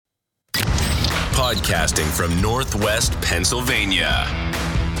podcasting from Northwest Pennsylvania.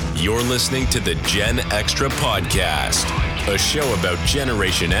 You're listening to the Gen Extra Podcast, a show about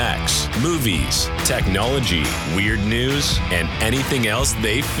Generation X, movies, technology, weird news, and anything else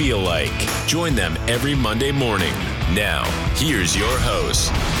they feel like. Join them every Monday morning. Now, here's your hosts,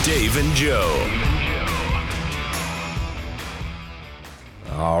 Dave and Joe.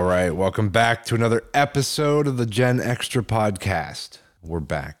 All right, welcome back to another episode of the Gen Extra Podcast. We're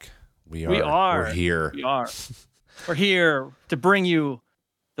back. We are. We're here. We are. We're here to bring you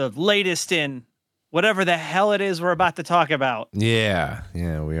the latest in whatever the hell it is we're about to talk about. Yeah,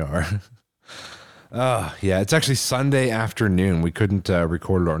 we are. It's actually Sunday afternoon. We couldn't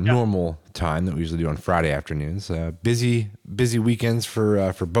record at our normal time that we usually do on Friday afternoons. Busy weekends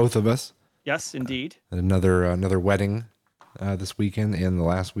for both of us. Yes, indeed. Another wedding this weekend and the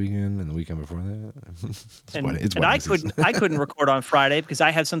last weekend and the weekend before that. I couldn't record on Friday because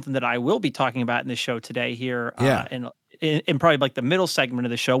I have something that I will be talking about in the show today here. In probably like the middle segment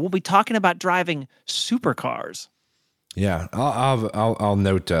of the show, we'll be talking about driving supercars. Yeah, I'll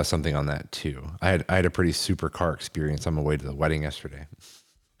note something on that too. I had a pretty supercar experience on my way to the wedding yesterday.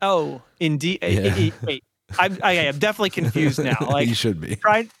 Oh, indeed. Yeah. Wait, I am definitely confused now. Like you should be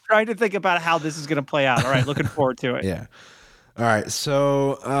trying to think about how this is going to play out. All right, looking forward to it. Yeah. All right,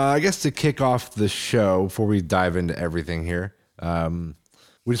 so I guess to kick off the show before we dive into everything here,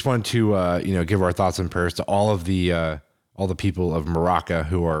 we just wanted to give our thoughts and prayers to all the people of Morocco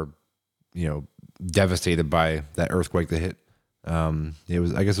who are devastated by that earthquake that hit. It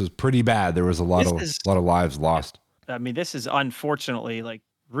was pretty bad. There was a lot of lives lost. I mean, this is unfortunately like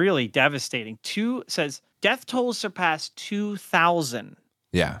really devastating. Says death tolls surpassed 2,000.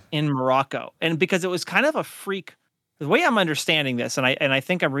 Yeah, in Morocco, and because it was kind of a freak. The way I'm understanding this, and I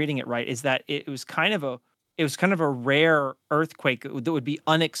think I'm reading it right, is that it was kind of a rare earthquake that would be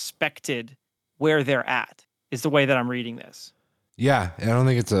unexpected where they're at. Is the way that I'm reading this. Yeah, I don't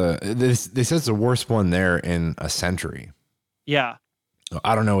think they said it's the worst one there in a century. Yeah.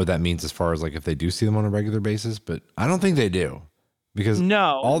 I don't know what that means as far as like if they do see them on a regular basis, but I don't think they do because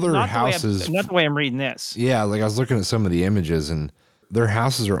all their houses. Not the way I'm reading this. Yeah, like I was looking at some of the images and their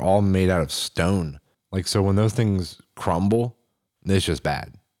houses are all made out of stone. Like, so when those things crumble, it's just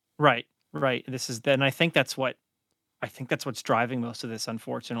bad. Right. I think that's what's driving most of this,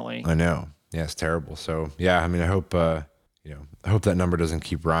 unfortunately. I know. Yeah, it's terrible. So yeah, I mean, I hope that number doesn't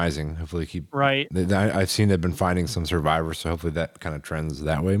keep rising. Hopefully right. I've seen they've been finding some survivors, so hopefully that kind of trends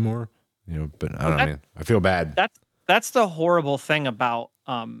that way more. But I don't know, man. I feel bad. That's the horrible thing about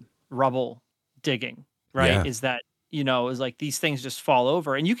rubble digging, right? Yeah. Is that is like these things just fall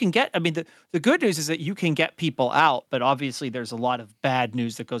over and you can get, I mean, the good news is that you can get people out, but obviously there's a lot of bad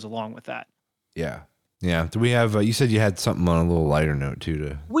news that goes along with that. Yeah. Yeah. Do we have, you said you had something on a little lighter note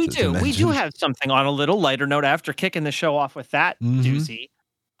too We do have something on a little lighter note after kicking the show off with that doozy.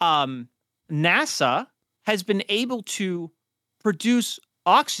 NASA has been able to produce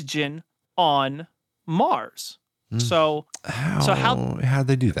oxygen on Mars. So how'd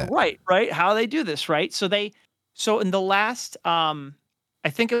they do that? Right. How they do this, right? So in the last, I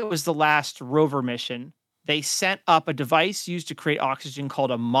think it was the last rover mission, they sent up a device used to create oxygen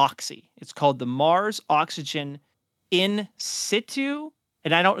called a MOXIE. It's called the Mars Oxygen In Situ.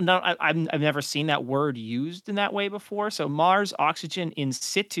 And I don't know, I've never seen that word used in that way before. So Mars Oxygen In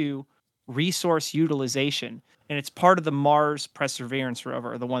Situ Resource Utilization. And it's part of the Mars Perseverance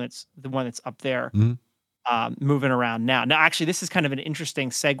rover, the one that's up there moving around now. Now, actually, this is kind of an interesting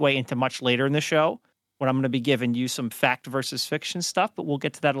segue into much later in the show, when I'm going to be giving you some fact versus fiction stuff, but we'll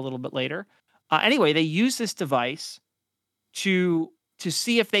get to that a little bit later. Anyway, they use this device to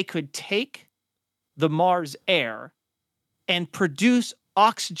see if they could take the Mars air and produce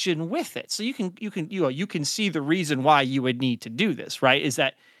oxygen with it. So you can see the reason why you would need to do this, right? Is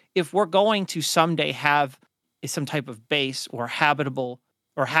that if we're going to someday have some type of base or habitable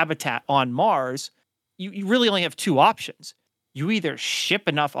or habitat on Mars, you really only have two options. You either ship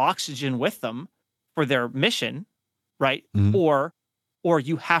enough oxygen with them for their mission, right? Or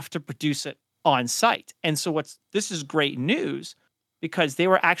you have to produce it on site. And so this is great news because they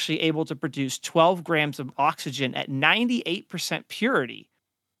were actually able to produce 12 grams of oxygen at 98% purity,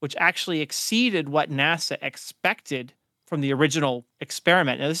 which actually exceeded what NASA expected from the original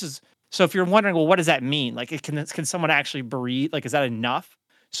experiment. Now so if you're wondering, well, what does that mean? Like, can someone actually breathe? Like, is that enough?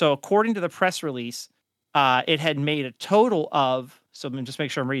 So according to the press release, it had made a total of, so let me just make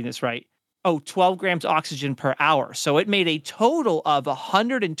sure I'm reading this right. 12 grams oxygen per hour. So it made a total of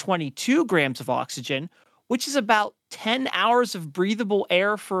 122 grams of oxygen, which is about 10 hours of breathable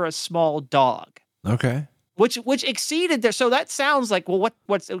air for a small dog. Okay. which exceeded their. So that sounds like, well,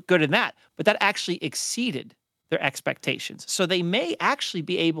 what's good in that? But that actually exceeded their expectations. So they may actually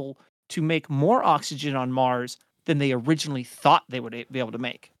be able to make more oxygen on Mars than they originally thought they would be able to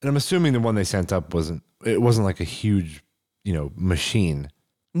make. And I'm assuming the one they sent up wasn't like a huge, machine.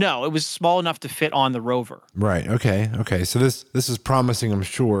 No, it was small enough to fit on the rover. Right. Okay. So this is promising, I'm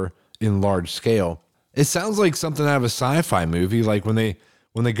sure, in large scale. It sounds like something out of a sci-fi movie, like when they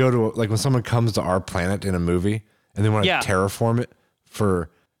go to, like when someone comes to our planet in a movie and they want to terraform it for,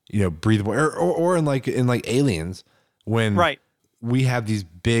 breathable, or in like Aliens, when we have these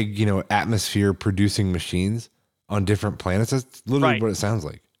big, atmosphere producing machines on different planets. That's literally what it sounds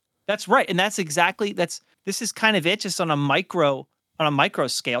like. That's right. And this is kind of it, just on a micro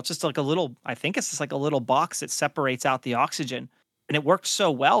scale. It's just like I think it's just like a little box that separates out the oxygen. And it works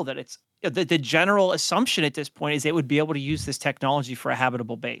so well that it's, the general assumption at this point is they would be able to use this technology for a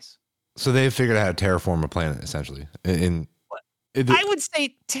habitable base. So they've figured out how to terraform a planet, essentially. I would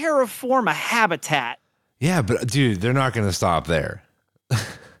say terraform a habitat. Yeah, but dude, they're not going to stop there.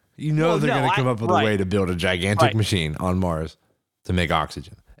 They're going to come up with a way to build a gigantic machine on Mars to make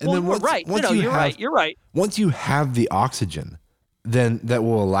oxygen. And then you're right. Once you have the oxygen, then that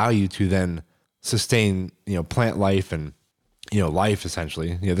will allow you to then sustain, plant life and, life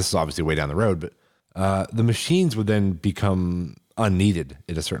essentially. This is obviously way down the road, but the machines would then become unneeded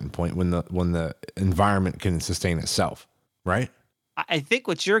at a certain point when the environment can sustain itself, right? I think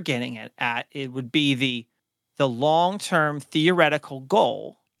what you're getting at it would be the long-term theoretical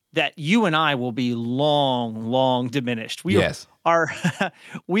goal that you and I will be long diminished. We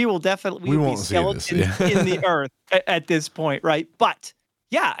will definitely be skeletons in the earth at this point, right? But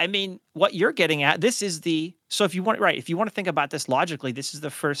yeah, I mean, what you're getting at, so if you want to think about this logically, this is the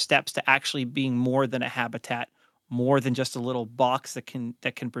first steps to actually being more than a habitat, more than just a little box that can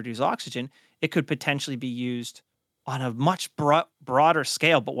produce oxygen. It could potentially be used on a much broader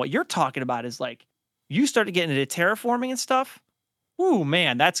scale. But what you're talking about is like, you start to get into terraforming and stuff. Ooh,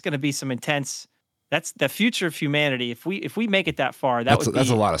 man, that's going to be some intense. That's the future of humanity. If we make it that far, that's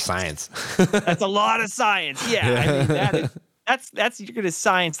a lot of science. That's a lot of science. Yeah, I mean that's you're going to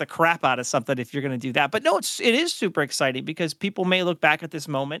science the crap out of something if you're going to do that. But no, it is super exciting because people may look back at this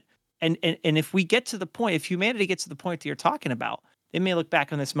moment, and if we get to the point, if humanity gets to the point that you're talking about, they may look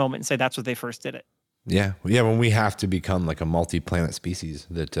back on this moment and say that's what they first did it. Yeah. When we have to become like a multi-planet species,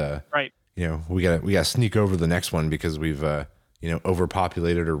 that we got to sneak over the next one because we've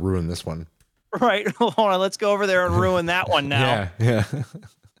overpopulated or ruined this one. Right. Hold on. Let's go over there and ruin that one now. Yeah.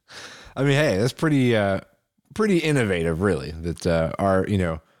 I mean, hey, that's pretty innovative, really.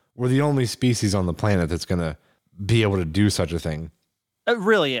 That we're the only species on the planet that's going to be able to do such a thing. It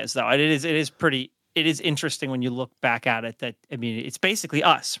really is, though. It is interesting when you look back at it. That I mean, it's basically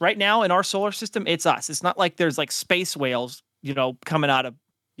us right now in our solar system. It's us. It's not like there's like space whales, coming out of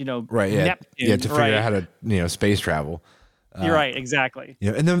right. Yeah. Neptune, to figure out how to space travel. You're right, exactly.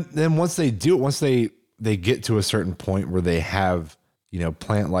 And then once they do it, once they get to a certain point where they have,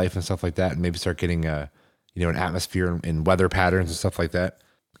 plant life and stuff like that, and maybe start getting an atmosphere and weather patterns and stuff like that.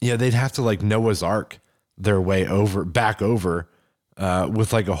 Yeah, they'd have to like Noah's Ark their way back over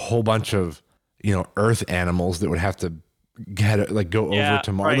with like a whole bunch of, Earth animals that would have to go over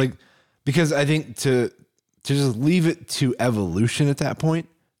to Mars. Right. Because I think to just leave it to evolution at that point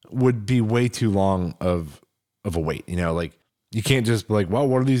would be way too long of a wait. You can't just be like, well,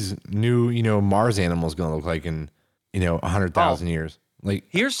 what are these new, Mars animals going to look like in, 100,000 years? Like,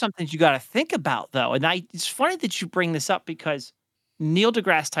 here's something you got to think about, though. And it's funny that you bring this up because Neil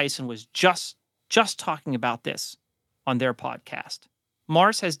deGrasse Tyson was just talking about this on their podcast.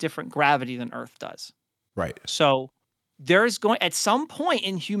 Mars has different gravity than Earth does. Right. So there's going at some point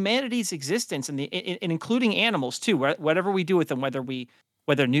in humanity's existence, and including animals too, whatever we do with them,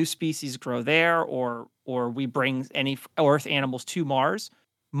 whether new species grow there or we bring any Earth animals to Mars,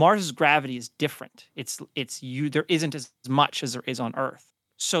 Mars's gravity is different. There isn't as much as there is on Earth.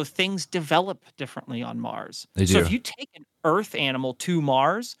 So things develop differently on Mars. They do. So if you take an Earth animal to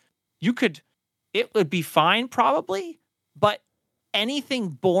Mars, it would be fine probably, but anything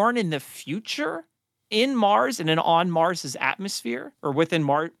born in the future in Mars and on Mars's atmosphere or within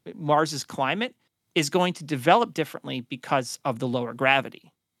Mars's climate is going to develop differently because of the lower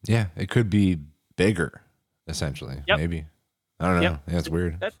gravity. Yeah, it could be bigger, essentially. Yep. Maybe. I don't know. Yep. Yeah, it's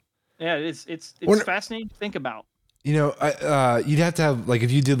weird. It's fascinating to think about. You'd have to have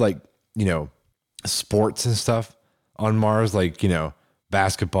if you did sports and stuff on Mars,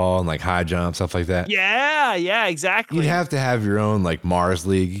 basketball and high jump, stuff like that. Yeah, exactly. You'd have to have your own Mars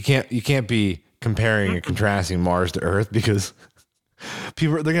league. You can't be comparing and contrasting Mars to Earth because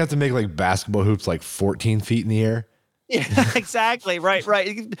They're gonna have to make like basketball hoops like 14 feet in the air. Yeah, exactly. Right.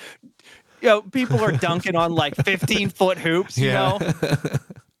 People are dunking on like 15-foot hoops,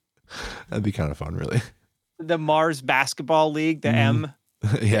 That'd be kind of fun, really. The Mars Basketball League, the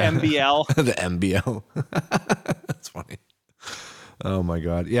Yeah. MBL. The MBL. That's funny. Oh my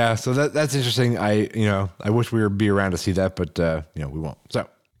God. Yeah. So that's interesting. I wish we would be around to see that, but we won't. So.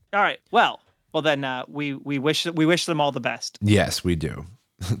 All right. Well then we wish them all the best. Yes, we do.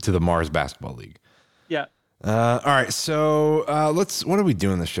 To the Mars Basketball League. Yeah. All right. So what are we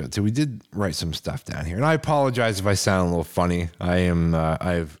doing this show? So we did write some stuff down here, and I apologize if I sound a little funny.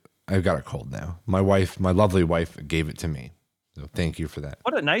 I've got a cold now. My lovely wife gave it to me. So thank you for that.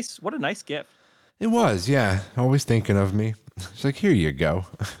 What a nice gift. It was, yeah. Always thinking of me. She's like, here you go.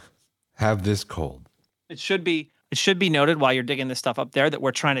 Have this cold. It should be noted while you're digging this stuff up there that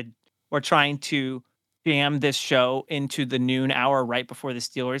we're trying to jam this show into the noon hour right before the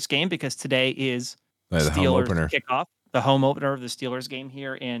Steelers game, because today is the Steelers home opener. Kickoff, the home opener of the Steelers game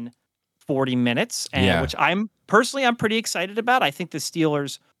here in 40 minutes, and which I'm pretty excited about. I think the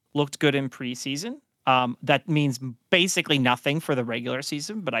Steelers looked good in preseason. That means basically nothing for the regular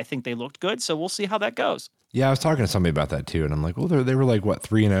season, but I think they looked good. So we'll see how that goes. Yeah, I was talking to somebody about that too, and I'm like, well, they were like what,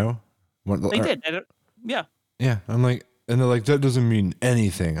 3-0? They did. Yeah. Yeah, I'm like, and they're like, that doesn't mean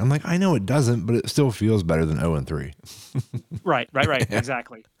anything. I'm like, I know it doesn't, but it still feels better than 0-3. Right. Yeah.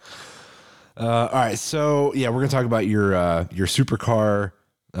 Exactly. All right, so yeah, we're gonna talk about your supercar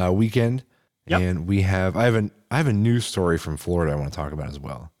weekend, and I have a news story from Florida I want to talk about as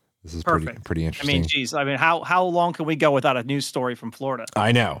well. This is pretty interesting. How long can we go without a news story from Florida?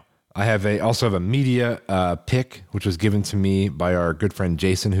 I know. I also have a media pick, which was given to me by our good friend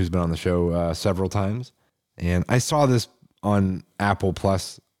Jason, who's been on the show several times. And I saw this on Apple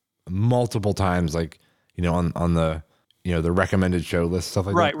Plus multiple times, like, on the, the recommended show list, stuff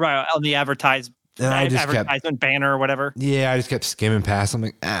like that. Right. On the advertisement banner or whatever. Yeah, I just kept skimming past. I'm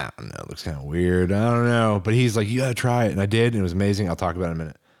like, I don't know. It looks kind of weird. I don't know. But he's like, you got to try it. And I did. And it was amazing. I'll talk about it in a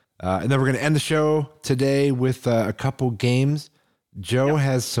minute. And then we're going to end the show today with a couple games. Joe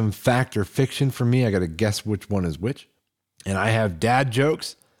has some fact or fiction for me. I got to guess which one is which. And I have dad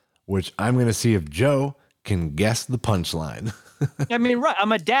jokes, which I'm going to see if Joe can guess the punchline. Right.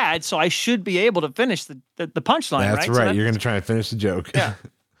 I'm a dad, so I should be able to finish the punchline, That's right? You're going to try and finish the joke. Yeah.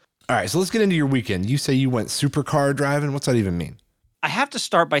 All right, so let's get into your weekend. You say you went supercar driving. What's that even mean? I have to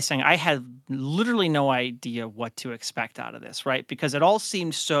start by saying I had literally no idea what to expect out of this, right? Because it all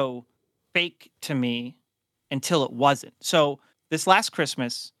seemed so fake to me until it wasn't. So this last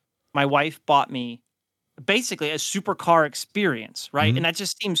Christmas, my wife bought me basically a supercar experience, right? Mm-hmm. And that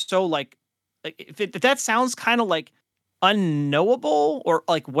just seems so like if that sounds kind of like unknowable or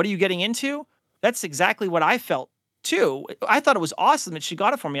like, what are you getting into? That's exactly what I felt too. I thought it was awesome that she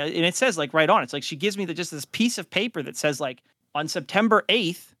got it for me. And it says like right on, it's like she gives me just this piece of paper that says like, on September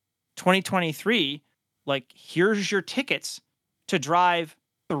 8th, 2023, like, here's your tickets to drive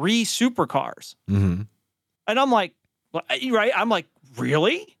 3 supercars. Mm-hmm. And I'm like, right? I'm like,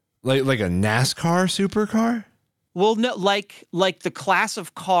 really? Like a NASCAR supercar? Well, no, like the class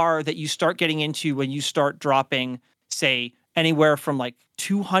of car that you start getting into when you start dropping, say, anywhere from like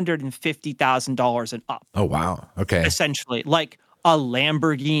 $250,000 and up. Oh, wow. Okay. Essentially, like a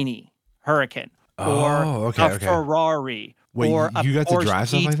Lamborghini Huracan or a Ferrari. Wait, or you got Porsche to drive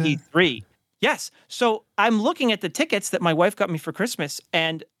something like that? Yes. So I'm looking at the tickets that my wife got me for Christmas,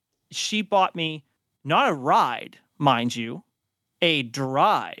 and she bought me not a ride, mind you, a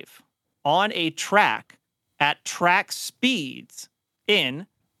drive on a track at track speeds and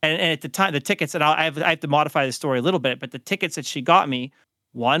at the time, the tickets, and I have to modify the story a little bit, but the tickets that she got me,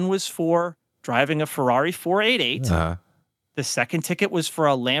 one was for driving a Ferrari 488. Uh-huh. The second ticket was for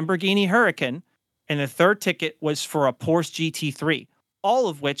a Lamborghini Huracan. And the third ticket was for a Porsche GT3, all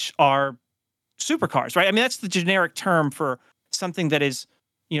of which are supercars, right? I mean, that's the generic term for something that is,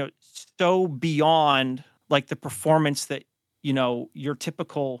 so beyond like the performance that, your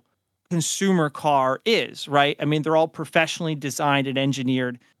typical consumer car is, right? I mean, they're all professionally designed and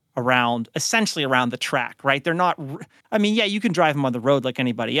engineered essentially around the track, right? They're not, you can drive them on the road like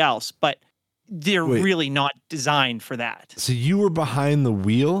anybody else, but they're really not designed for that. So you were behind the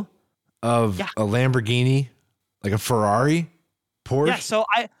wheel of a Lamborghini, like a Ferrari, Porsche? Yeah,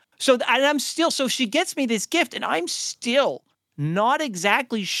 so she gets me this gift and I'm still not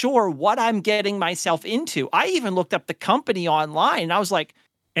exactly sure what I'm getting myself into. I even looked up the company online and I was like,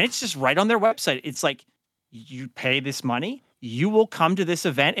 and it's just right on their website. It's like, you pay this money, you will come to this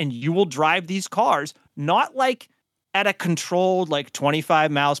event and you will drive these cars, not like at a controlled like 25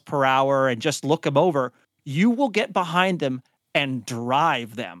 miles per hour and just look them over. You will get behind them and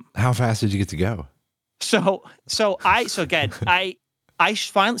drive them. How fast did you get to go? So again, I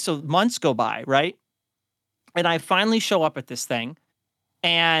finally, so months go by, right? And I finally show up at this thing,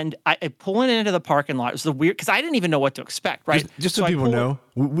 and I pull it into the parking lot. It was the weird, because I didn't even know what to expect, right? Just so people know,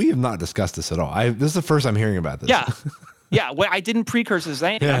 we have not discussed this at all. This is the first I'm hearing about this. Yeah. Yeah. Well, I didn't precursor this.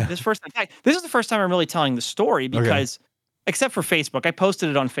 This is the first time I'm really telling the story because, except for Facebook, I posted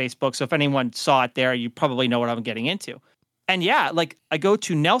it on Facebook. So if anyone saw it there, you probably know what I'm getting into. And yeah, like I go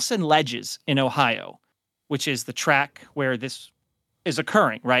to Nelson Ledges in Ohio, which is the track where this is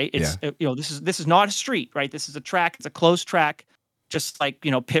occurring, right? It's this is not a street, right? This is a track. It's a closed track, just like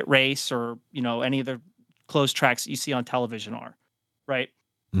pit race or any of the closed tracks that you see on television are, right?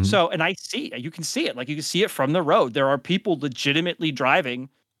 Mm-hmm. So, and you can see it, like you can see it from the road. There are people legitimately driving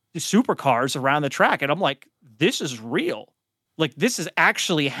the supercars around the track, and I'm like, this is real. Like this is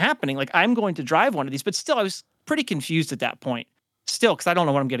actually happening. Like I'm going to drive one of these, but still, I was pretty confused at that point. Still, because I don't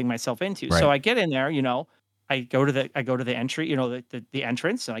know what I'm getting myself into. Right. So I get in there, I go to the entry, the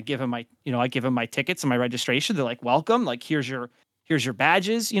entrance, and I give him my tickets and my registration. They're like, welcome, like here's your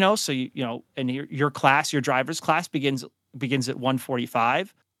badges, so and your class, your driver's class begins at 1:45,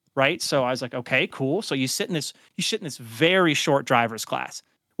 right? So I was like, okay, cool. So you sit in this very short driver's class,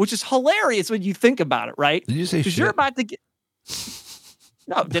 which is hilarious when you think about it, right? Did you say shit? Because you're about to get.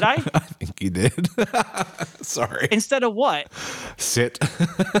 No, did I? I think you did. Sorry. Instead of what? Sit. That's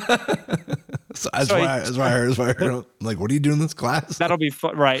why I heard. I'm like, what are you doing in this class? That'll be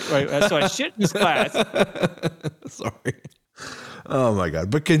fun. Right. So I shit in this class. Sorry. Oh my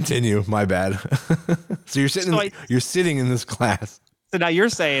God. But continue. My bad. So you're sitting in this class. So now you're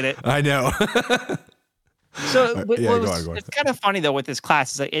saying it. I know. So go on. It's kind of funny though with this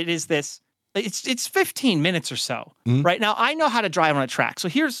class is like it's 15 minutes or so, right? Now I know how to drive on a track. So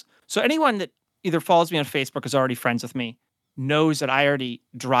anyone that either follows me on Facebook is already friends with me, knows that I already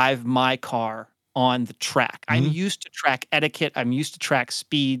drive my car on the track. I'm used to track etiquette. I'm used to track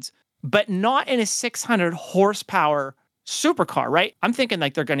speeds, but not in a 600 horsepower supercar, right? I'm thinking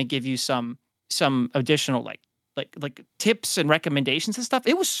like they're going to give you some additional like tips and recommendations and stuff.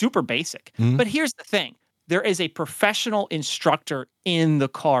 It was super basic. But here's the thing. There is a professional instructor in the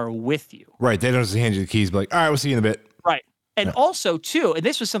car with you. Right. They don't just hand you the keys, but like, all right, we'll see you in a bit. Right. And also too, and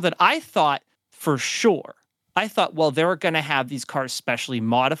this was something I thought for sure. I thought, well, they're going to have these cars specially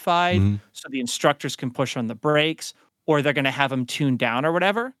modified so the instructors can push on the brakes, or they're going to have them tuned down or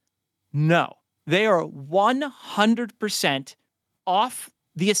whatever. No, they are 100% off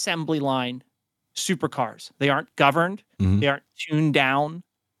the assembly line supercars. They aren't governed. They aren't tuned down.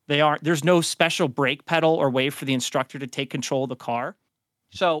 There's no special brake pedal or way for the instructor to take control of the car.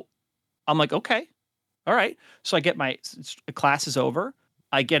 So I'm like, okay, all right. So I get my class is over.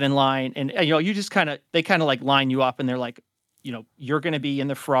 I get in line, and you just they kind of like line you up, and they're like, you're going to be in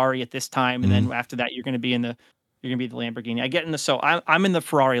the Ferrari at this time, and then after that you're going to be the Lamborghini. I get in I'm in the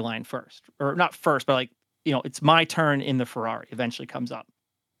Ferrari line first, or not first, but like it's my turn in the Ferrari. Eventually comes up,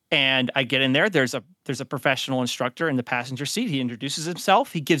 and I get in there. There's a professional instructor in the passenger seat. He introduces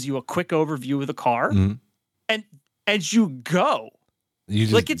himself. He gives you a quick overview of the car, and as you go, you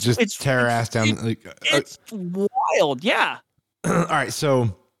just tear ass down. It's wild, yeah. All right,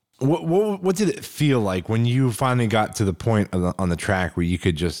 so what did it feel like when you finally got to the point on the track where you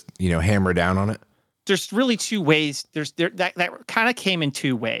could just hammer down on it? There's really two ways. That kind of came in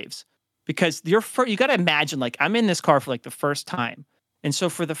two waves, because you got to imagine, like, I'm in this car for like the first time, and so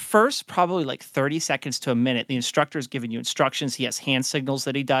for the first probably like 30 seconds to a minute, the instructor is giving you instructions. He has hand signals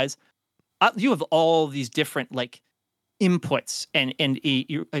that he does. You have all these different like inputs, and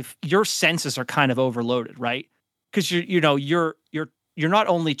your senses are kind of overloaded, right? Because you're not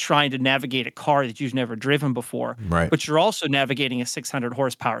only trying to navigate a car that you've never driven before, right, but you're also navigating a 600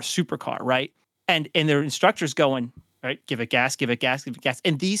 horsepower supercar, right? And their instructor's going, right, give it gas, give it gas, give it gas,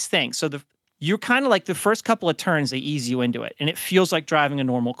 and these things. So you're kind of like the first couple of turns, they ease you into it, and it feels like driving a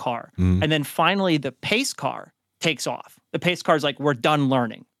normal car. And then finally, the pace car takes off. The pace car is like, we're done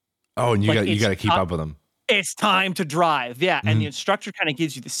learning. Oh, and you got to keep up with them. It's time to drive. Yeah. And the instructor kind of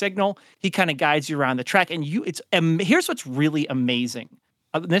gives you the signal. He kind of guides you around the track. And here's what's really amazing.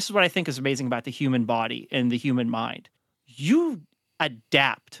 This is what I think is amazing about the human body and the human mind. You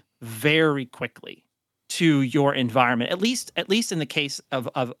adapt very quickly to your environment. At least in the case of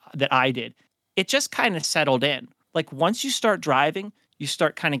that I did. It just kind of settled in. Like once you start driving, you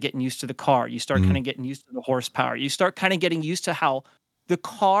start kind of getting used to the car. You start kind of getting used to the horsepower. You start kind of getting used to how the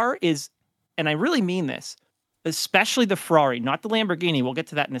car is. And I really mean this, especially the Ferrari, not the Lamborghini. We'll get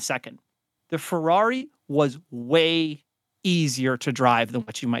to that in a second. The Ferrari was way easier to drive than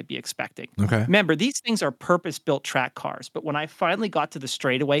what you might be expecting. Okay. Remember, these things are purpose-built track cars, but when I finally got to the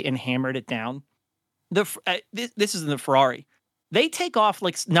straightaway and hammered it down, this is in the Ferrari. They take off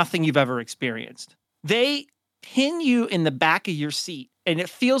like nothing you've ever experienced. They pin you in the back of your seat, and it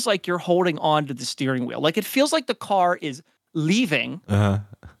feels like you're holding on to the steering wheel. Like it feels like the car is leaving. And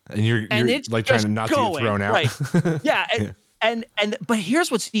you're it's like trying to not to get thrown out. Right. Yeah. But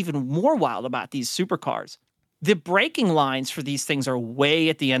here's what's even more wild about these supercars. The braking lines for these things are way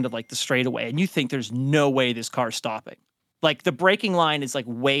at the end of like the straightaway, and you think there's no way this car's stopping. Like the braking line is like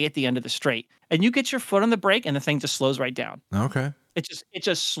way at the end of the straight, and you get your foot on the brake, and the thing just slows right down. Okay. It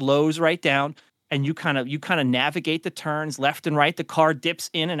just slows right down, and you kind of navigate the turns left and right. The car dips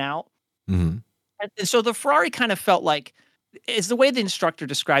in and out, and so the Ferrari kind of felt like, is the way the instructor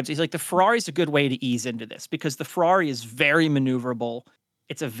describes it. He's like, the Ferrari is a good way to ease into this because the Ferrari is very maneuverable.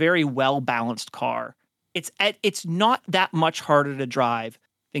 It's a very well balanced car. It's not that much harder to drive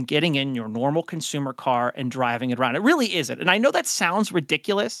than getting in your normal consumer car and driving it around. It really isn't. And I know that sounds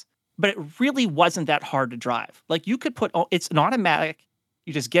ridiculous, but it really wasn't that hard to drive. Like you could it's an automatic.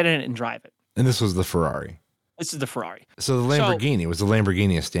 You just get in it and drive it. And this was the Ferrari. This is the Ferrari. So the Lamborghini, was the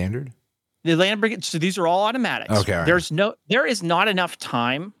Lamborghini a standard? The Lamborghini. So these are all automatics. Okay. Right. There is not enough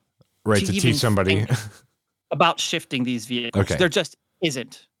time. Right. To teach somebody about shifting these vehicles. Okay. There just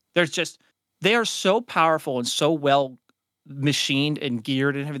isn't. They are so powerful and so well machined and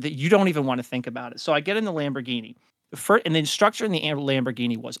geared and everything. You don't even want to think about it. So I get in the Lamborghini. And the instructor in the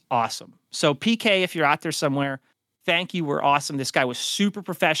Lamborghini was awesome. So PK, if you're out there somewhere, thank you. We're awesome. This guy was super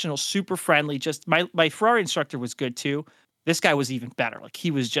professional, super friendly. Just my Ferrari instructor was good too. This guy was even better. Like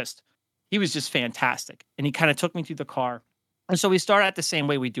he was just fantastic. And he kind of took me through the car. And so we start out the same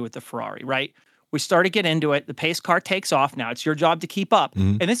way we do with the Ferrari, right? We start to get into it. The pace car takes off. Now it's your job to keep up.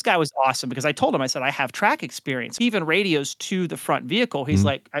 And this guy was awesome because I told him, I said, I have track experience. He even radios to the front vehicle. He's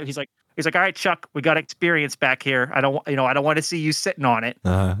like, all right, Chuck, we got experience back here. I don't want to see you sitting on it.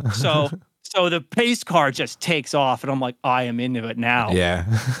 So the pace car just takes off and I'm like, I am into it now. Yeah.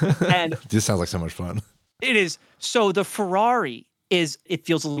 And this sounds like so much fun. It is. So the Ferrari it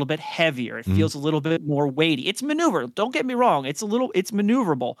feels a little bit heavier. It feels a little bit more weighty. It's maneuverable. Don't get me wrong. It's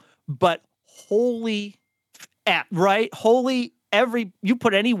maneuverable, but you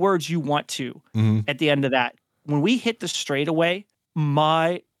put any words you want to at the end of that. When we hit the straightaway,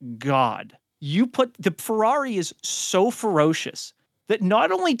 my God, the Ferrari is so ferocious that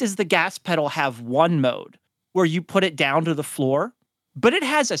not only does the gas pedal have one mode where you put it down to the floor, but it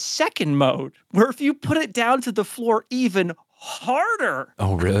has a second mode where if you put it down to the floor even harder.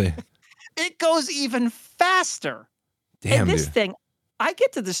 Oh, really? It goes even faster. Damn, and this thing, I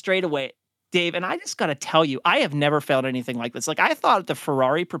get to the straightaway, Dave, and I just got to tell you, I have never felt anything like this. Like, I thought the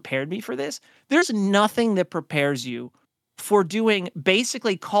Ferrari prepared me for this. There's nothing that prepares you for doing,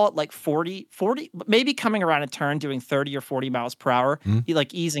 basically, call it like 40, maybe coming around a turn, doing 30 or 40 miles per hour,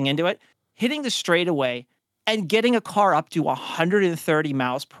 like easing into it, hitting the straightaway, and getting a car up to 130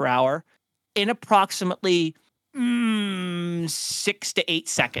 miles per hour in approximately 6 to 8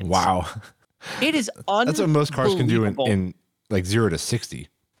 seconds. Wow. It is unbelievable. That's what most cars can do in like 0 to 60.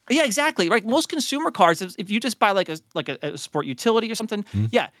 Yeah, exactly. Right. Most consumer cars, if you just buy like a sport utility or something,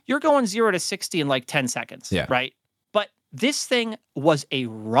 yeah, you're going 0 to 60 in like 10 seconds. Yeah. Right. But this thing was a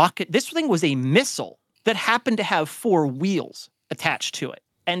rocket. This thing was a missile that happened to have 4 wheels attached to it.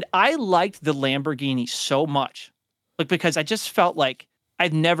 And I liked the Lamborghini so much, because I just felt like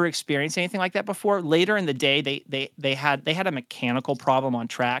I'd never experienced anything like that before. Later in the day, they had a mechanical problem on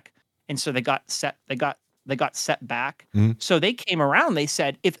track, and so they got set back. So they came around. They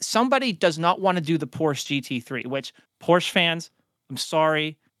said, if somebody does not want to do the Porsche GT3, which Porsche fans, I'm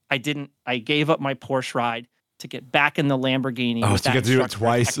sorry, I didn't. I gave up my Porsche ride to get back in the Lamborghini. Oh, so you got to do it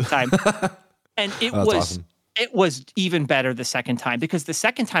twice. And it was was awesome. It was even better the second time, because the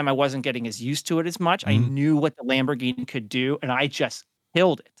second time I wasn't getting as used to it as much. I knew what the Lamborghini could do, and I just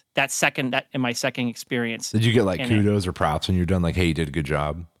killed it. That in my second experience. Did you get like kudos or props when you're done? Like, hey, you did a good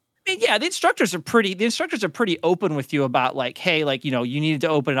job. I mean, yeah, the instructors are pretty open with you about like, hey, like, you needed to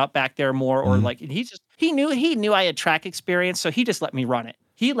open it up back there more, or like, and he knew I had track experience, so he just let me run it.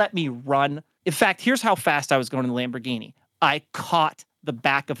 He let me run. In fact, here's how fast I was going in the Lamborghini. I caught the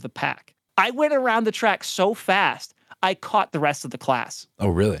back of the pack. I went around the track so fast, I caught the rest of the class. Oh,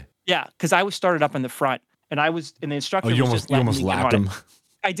 really? Yeah, because I was started up in the front, and the instructor you was almost, you almost lapped him.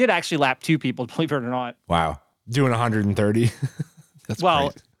 I did actually lap 2 people, believe it or not. Wow. Doing 130? That's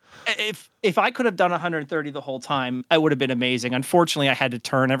great. If I could have done 130 the whole time, it would have been amazing. Unfortunately, I had to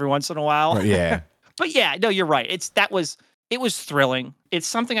turn every once in a while. Right, yeah. But yeah, no, you're right. That was it was thrilling. It's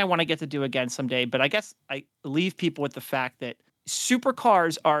something I want to get to do again someday, but I guess I leave people with the fact that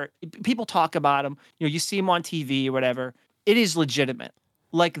supercars are, people talk about them, you see them on TV or whatever. It is legitimate.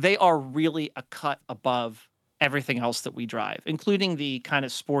 Like, they are really a cut above everything else that we drive, including the kind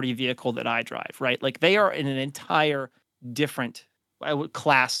of sporty vehicle that I drive, right? Like, they are in an entire different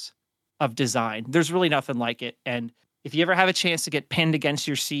class of design. There's really nothing like it. And if you ever have a chance to get pinned against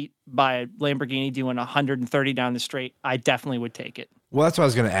your seat by a Lamborghini doing 130 down the straight, I definitely would take it. Well, that's what I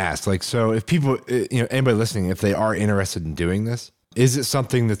was going to ask. Like, so if people, anybody listening, if they are interested in doing this, is it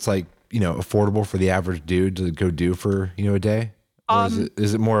something that's like, affordable for the average dude to go do for, a day? Or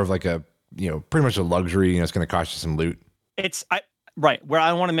is it more of like a, pretty much a luxury, it's going to cost you some loot? Right. Where I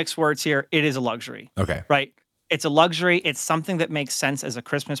don't want to mix words here, it is a luxury. Okay. Right. It's a luxury. It's something that makes sense as a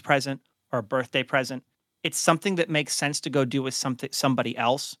Christmas present or a birthday present. It's something that makes sense to go do with somebody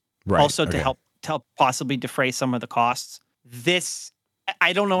else. Right. Also to help possibly defray some of the costs. This,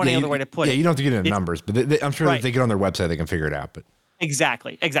 I don't know any other way to put it. Yeah, you don't have to get into numbers, but I'm sure if they get on their website, they can figure it out. But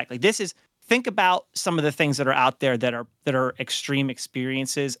Exactly. Think about some of the things that are out there that are extreme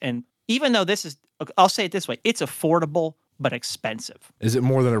experiences. And even though this is, I'll say it this way, it's affordable but expensive. Is it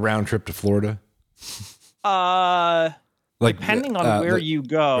more than a round trip to Florida? Depending on where you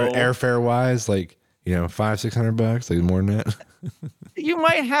go, airfare wise, like $500-$600, like more than that. You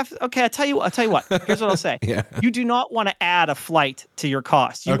might have. Okay, I'll tell you what. Here's what I'll say. Yeah. You do not want to add a flight to your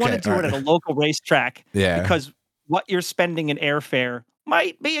cost. You want to do it at a local racetrack. Yeah. Because what you're spending in airfare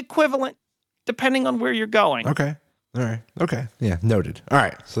might be equivalent depending on where you're going. Okay. All right. Okay. Yeah. Noted. All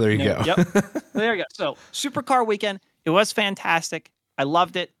right. So there you go. Yep. There you go. So Supercar Weekend. It was fantastic. I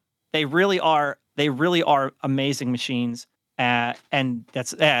loved it. They really are amazing machines. And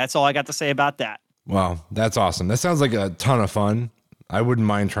that's all I got to say about that. Wow, that's awesome. That sounds like a ton of fun. I wouldn't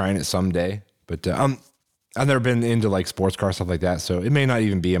mind trying it someday, but I've never been into like sports car stuff like that, so it may not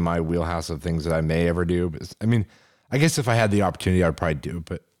even be in my wheelhouse of things that I may ever do. But I mean, I guess if I had the opportunity, I'd probably do it,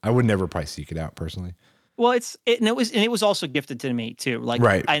 but I would never probably seek it out personally. Well, it was also gifted to me too. Like,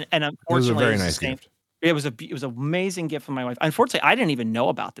 right. And unfortunately, it was a very nice gift. It was an amazing gift from my wife. Unfortunately, I didn't even know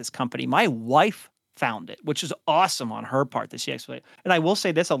about this company. My wife found it, which is awesome on her part that she explained. And I will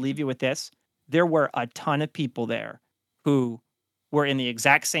say this, I'll leave you with this. There were a ton of people there who were in the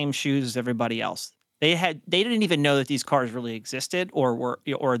exact same shoes as everybody else. They didn't even know that these cars really existed, or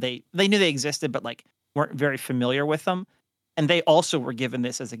they knew they existed, but like weren't very familiar with them. And they also were given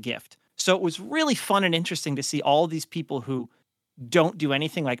this as a gift. So it was really fun and interesting to see all these people who don't do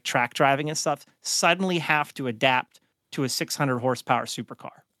anything like track driving and stuff suddenly have to adapt to a 600 horsepower supercar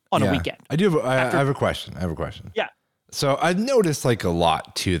on a weekend. I have a question. Yeah. So I've noticed like a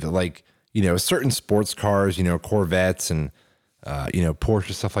lot too, that like, certain sports cars, Corvettes and,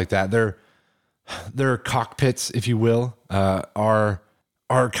 Porsche, stuff like that. Their cockpits, if you will, are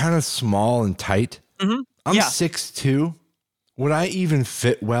kind of small and tight. Mm-hmm. I'm 6'2". Would I even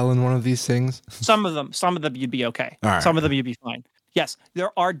fit well in one of these things? Some of them you'd be okay. All right. Some of them you'd be fine. Yes,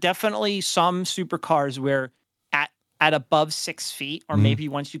 there are definitely some supercars where at above 6 feet, or maybe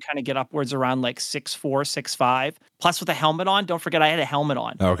once you kind of get upwards around like 6'4", 6'5", plus with a helmet on. Don't forget, I had a helmet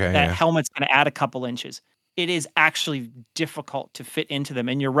on. Okay. That helmet's going to add a couple inches. It is actually difficult to fit into them.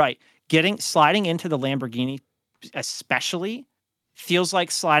 And you're right. Sliding into the Lamborghini, especially, feels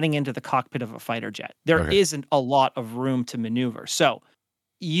like sliding into the cockpit of a fighter jet. There isn't a lot of room to maneuver. So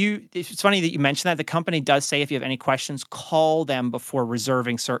it's funny that you mentioned that. The company does say if you have any questions, call them before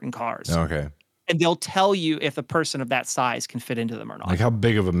reserving certain cars. Okay. And they'll tell you if a person of that size can fit into them or not. Like, how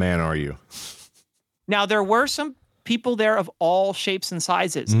big of a man are you? Now, there were some people there of all shapes and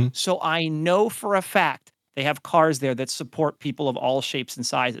sizes. Mm-hmm. So I know for a fact they have cars there that support people of all shapes and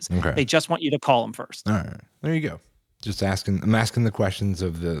sizes. Okay. They just want you to call them first. All right. There you go. Just asking. I'm asking the questions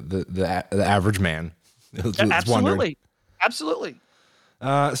of the average man. Absolutely. Absolutely.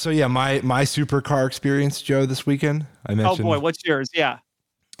 So yeah, my supercar experience, Joe, this weekend. I mentioned. Oh boy, what's yours? Yeah.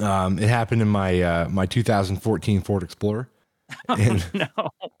 It happened in my 2014 Ford Explorer. And no.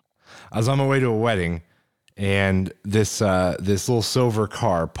 I was on my way to a wedding, and this little silver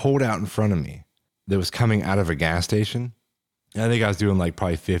car pulled out in front of me that was coming out of a gas station. And I think I was doing like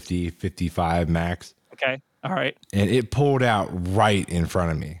probably 50, 55 max. Okay. All right. And it pulled out right in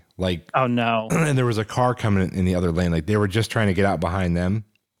front of me. Like, oh no. And there was a car coming in the other lane. Like, they were just trying to get out behind them.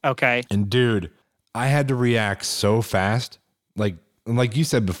 Okay. And dude, I had to react so fast. Like you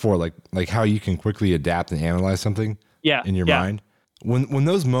said before, like how you can quickly adapt and analyze something in your mind. When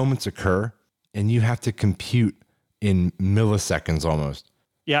those moments occur and you have to compute in milliseconds almost.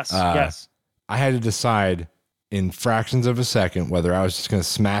 Yes. Yes. I had to decide, in fractions of a second whether I was just going to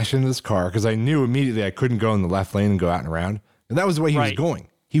smash into this car, because I knew immediately I couldn't go in the left lane and go out and around. And that was the way he was going.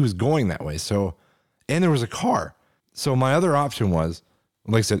 He was going that way. So, and there was a car. So my other option was,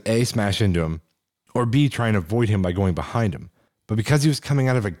 like I said, A, smash into him, or B, try and avoid him by going behind him. But because he was coming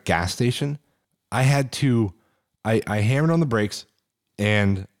out of a gas station, I had to, I hammered on the brakes,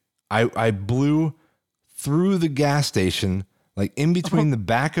 and I blew through the gas station, like in between the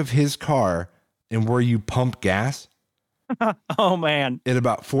back of his car and where you pump gas. Oh, man. At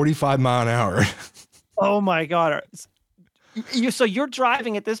about 45 mile an hour. Oh, my God. So you're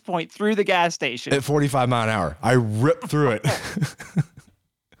driving at this point through the gas station. At 45 mile an hour. I ripped through it.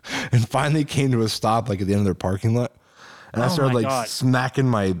 And finally came to a stop, like at the end of their parking lot. And I started like smacking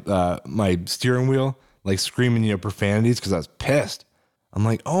my my steering wheel, like screaming, profanities, because I was pissed. I'm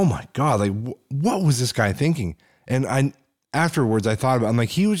like, oh my God, like what was this guy thinking? And afterwards I thought about it. I'm like,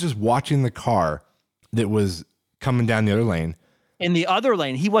 he was just watching the car that was coming down the other lane. In the other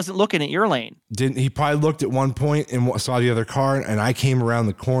lane, he wasn't looking at your lane. He probably looked at one point and saw the other car, and I came around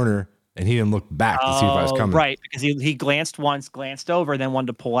the corner and he didn't look back to see if I was coming. Right, because he glanced once, glanced over, then wanted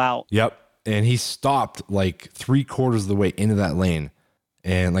to pull out. Yep. And he stopped like 3/4 of the way into that lane.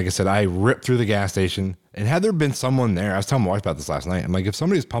 And like I said, I ripped through the gas station. And had there been someone there, I was telling my wife about this last night. I'm like, if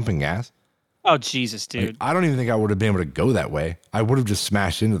somebody's pumping gas. Oh, Jesus, dude. Like, I don't even think I would have been able to go that way. I would have just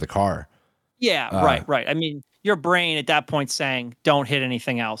smashed into the car. Yeah, right. I mean, your brain at that point saying, don't hit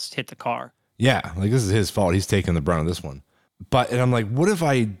anything else, hit the car. Yeah, like this is his fault. He's taking the brunt of this one. And I'm like, what if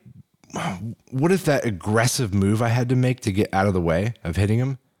that aggressive move I had to make to get out of the way of hitting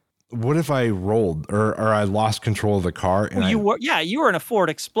him? What if I rolled or I lost control of the car? And you were in a Ford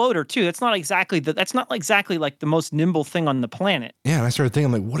Exploder too. That's not exactly like the most nimble thing on the planet. Yeah, and I started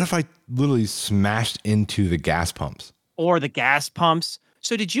thinking, like, what if I literally smashed into the gas pumps? Or the gas pumps.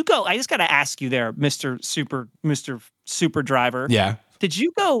 So did you go? I just got to ask you there, Mr. Super Driver. Yeah. Did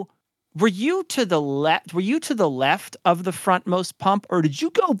you go? Were you to the left? Were you to the left of the frontmost pump, or did you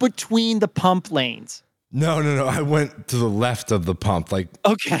go between the pump lanes? No. I went to the left of the pump. Like,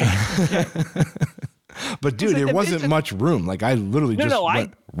 okay. But dude, there wasn't much room. Like I literally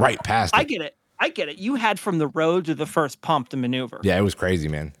went right past it. I get it. You had from the road to the first pump to maneuver. Yeah, it was crazy,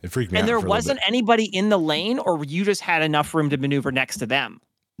 man. It freaked me out. And there wasn't anybody in the lane, or you just had enough room to maneuver next to them?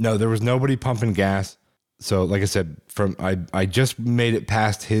 No, there was nobody pumping gas. So like I said, I just made it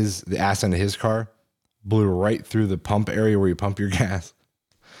past the ass end of his car, blew right through the pump area where you pump your gas.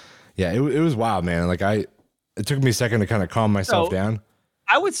 Yeah, it was wild, man. Like it took me a second to kind of calm myself down.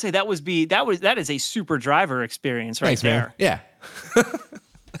 I would say that is a super driver experience right Thanks, there. Man. Yeah.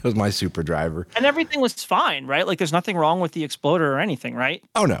 That was my super driver. And everything was fine, right? Like there's nothing wrong with the Exploder or anything, right?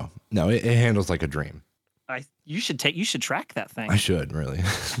 Oh no, it handles like a dream. You should track that thing. I should really.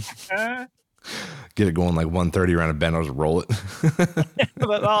 Get it going like 130 around a bend. I'll just roll it.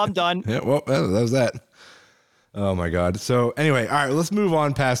 Well, I'm done. Yeah, well, that was that. Oh my God. So anyway, all right, let's move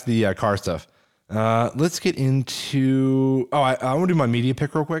on past the car stuff. Let's get into. I want to do my media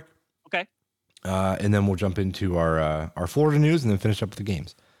pick real quick. Okay. And then we'll jump into our Florida news and then finish up with the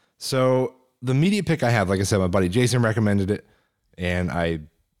games. So the media pick I have, like I said, my buddy Jason recommended it, and I,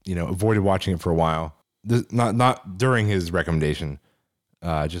 avoided watching it for a while. Not during his recommendation.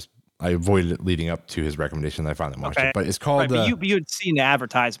 Just I avoided it leading up to his recommendation. I finally watched it, but it's called. But you had seen the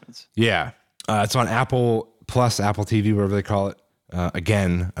advertisements. Yeah, it's on Apple Plus, Apple TV, whatever they call it.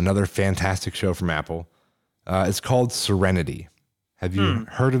 Again, another fantastic show from Apple. It's called Serenity. Have you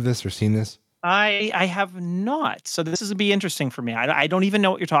heard of this or seen this? I have not. So this will be interesting for me. I don't even know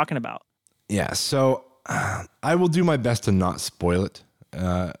what you're talking about. Yeah. So I will do my best to not spoil it.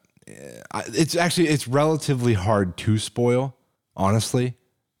 It's relatively hard to spoil, honestly.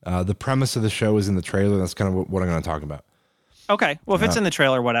 The premise of the show is in the trailer. That's kind of what I'm going to talk about. Okay. Well, if it's in the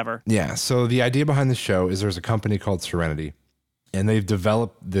trailer, whatever. Yeah. So the idea behind the show is there's a company called Serenity, and they've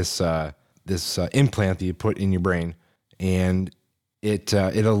developed this implant that you put in your brain, and it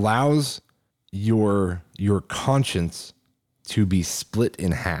allows your conscience to be split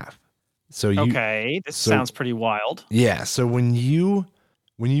in half. So this sounds pretty wild. Yeah. So when you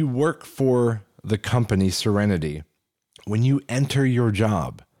work for the company Serenity, when you enter your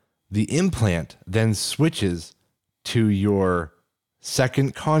job, the implant then switches to your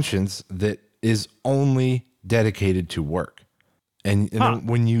second conscience that is only dedicated to work. And then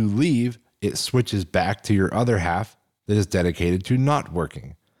when you leave, it switches back to your other half that is dedicated to not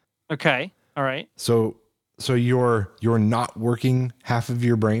working. Okay. All right. So your not working half of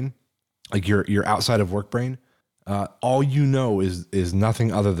your brain, like your outside of work brain, all you know is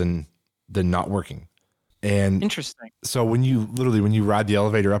nothing other than not working. And interesting. So when you ride the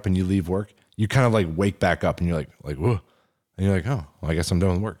elevator up and you leave work, you kind of like wake back up and you're like, whoa. And you're like, oh, well, I guess I'm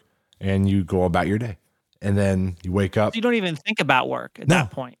done with work. And you go about your day. And then you wake up. You don't even think about work at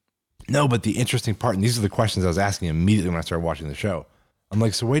that point. No, but the interesting part, and these are the questions I was asking immediately when I started watching the show. I'm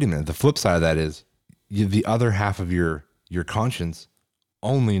like, so wait a minute. The flip side of that is the other half of your conscience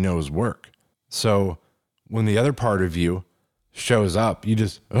only knows work. So when the other part of you shows up, you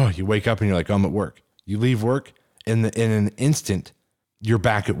wake up and you're like, I'm at work. You leave work in an instant, you're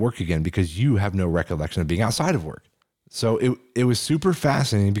back at work again because you have no recollection of being outside of work. So it was super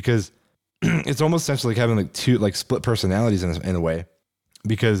fascinating because it's almost essentially like having like two like split personalities in a way,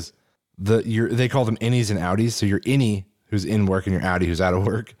 because they call them innies and outies. So your innie who's in work and your outie who's out of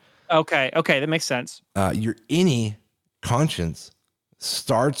work. Okay, that makes sense. Your innie conscience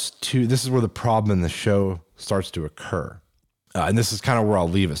this is where the problem in the show starts to occur. And this is kind of where I'll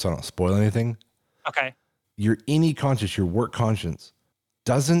leave it so I don't spoil anything. Okay. Your innie conscience, your work conscience,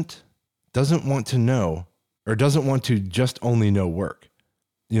 doesn't want to know, or doesn't want to just only know work.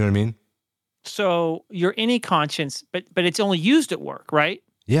 You know what I mean? So your innie conscience, but it's only used at work, right?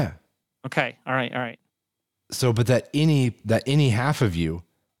 Yeah. Okay. All right. So, but that innie half of you.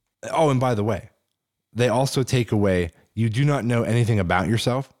 Oh, and by the way, they also take away. You do not know anything about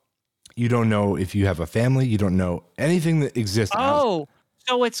yourself. You don't know if you have a family. You don't know anything that exists. Oh,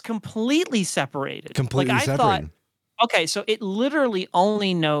 so it's completely separated. Completely separated. Okay, so it literally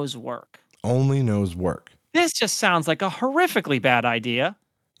only knows work. Only knows work. This just sounds like a horrifically bad idea.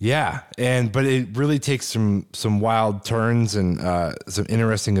 Yeah, but it really takes some wild turns and some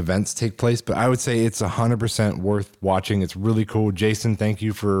interesting events take place. But I would say it's 100% worth watching. It's really cool. Jason, thank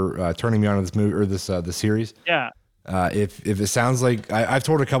you for turning me on to this movie or the series. Yeah. If it sounds like I've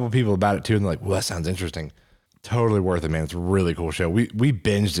told a couple of people about it too, and they're like, well, that sounds interesting. Totally worth it, man. It's a really cool show. We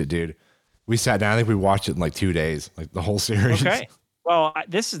binged it, dude. We sat down. I think we watched it in like 2 days, like the whole series. Okay. Well,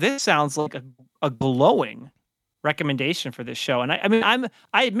 this sounds like a glowing recommendation for this show, and I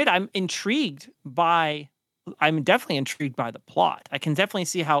admit I'm definitely intrigued by the plot. I can definitely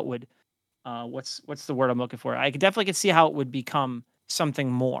see how it would. What's the word I'm looking for? I can see how it would become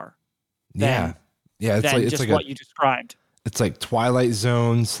something more. Yeah. It's just like what you described. It's like Twilight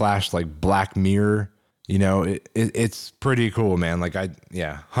Zone / like Black Mirror. You know, it's pretty cool, man. Like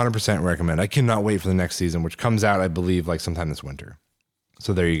 100% recommend. I cannot wait for the next season, which comes out, I believe, like sometime this winter.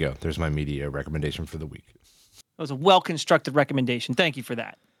 So there you go. There's my media recommendation for the week. That was a well-constructed recommendation. Thank you for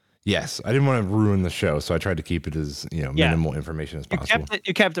that. Yes, I didn't want to ruin the show, so I tried to keep it as minimal information as possible.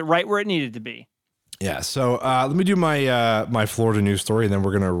 You kept it right where it needed to be. Yeah. So let me do my Florida news story, and then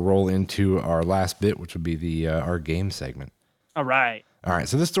we're gonna roll into our last bit, which would be our game segment. All right.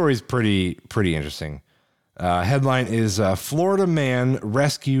 So this story is pretty interesting. Headline is Florida man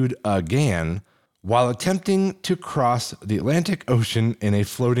rescued again while attempting to cross the Atlantic Ocean in a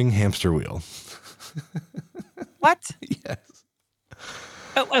floating hamster wheel. What? Yes.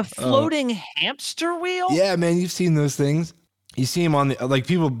 A floating hamster wheel? Yeah, man, you've seen those things. You see them on the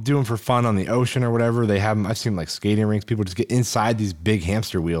people do them for fun on the ocean or whatever. They have them. I've seen like skating rinks. People just get inside these big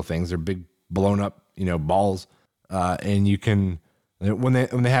hamster wheel things. They're big blown up, balls, and you can. When they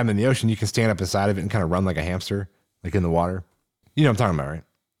have them in the ocean, you can stand up inside of it and kind of run like a hamster, like in the water. You know what I'm talking about, right?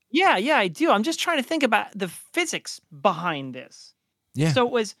 Yeah, I do. I'm just trying to think about the physics behind this. Yeah.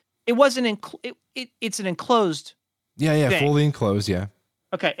 So it's an enclosed. Yeah, thing. Fully enclosed. Yeah.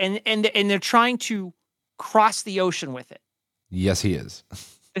 Okay, and they're trying to cross the ocean with it. Yes, he is.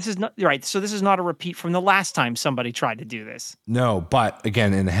 This is not right. So this is not a repeat from the last time somebody tried to do this. No, but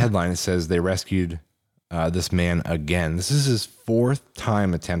again, in the headline it says they rescued this man again. This is his 4th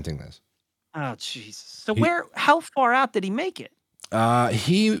time attempting this. Oh, Jesus. So how far out did he make it?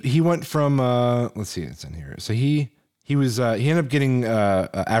 He went from, let's see, it's in here. So he ended up getting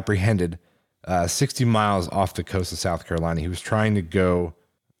apprehended 60 miles off the coast of South Carolina. He was trying to go,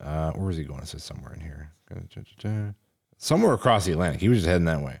 where was he going? It says somewhere in here. Somewhere across the Atlantic. He was just heading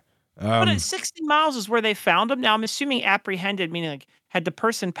that way. But at 60 miles is where they found him. Now, I'm assuming apprehended, meaning like had the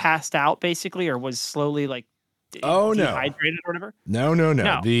person passed out basically or was slowly like dehydrated or whatever? No.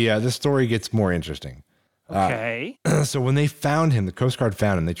 The story gets more interesting. Okay. So when they found him, the Coast Guard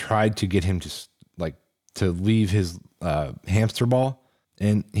found him, they tried to get him to leave his hamster ball,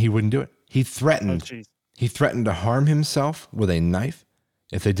 and he wouldn't do it. He threatened to harm himself with a knife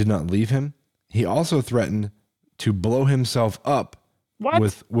if they did not leave him. He also threatened to blow himself up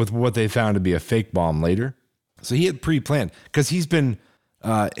with what they found to be a fake bomb later. So he had pre-planned because he's been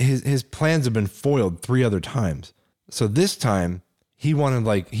his plans have been foiled 3 other times. So this time he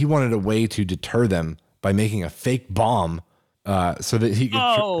wanted a way to deter them by making a fake bomb so that he could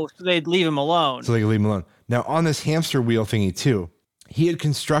so they'd leave him alone. So they could leave him alone. Now on this hamster wheel thingy too, he had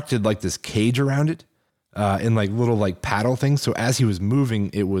constructed like this cage around it in like little like paddle things. So as he was moving,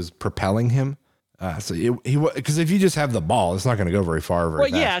 it was propelling him. Because if you just have the ball, it's not going to go very far.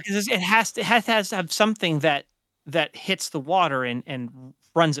 Very fast. Yeah, because it has to have something that hits the water and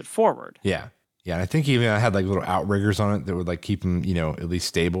runs it forward. Yeah. Yeah. And I think he even had like little outriggers on it that would like keep him, at least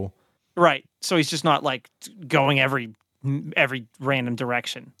stable. Right. So he's just not like going every random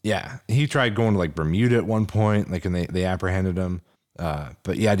direction. Yeah. He tried going to like Bermuda at one point, like, and they apprehended him.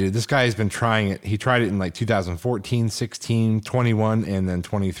 But yeah, dude, this guy has been trying it. He tried it in like 2014, 16, 21, and then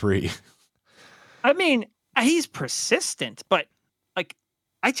 23. I mean, he's persistent, but like,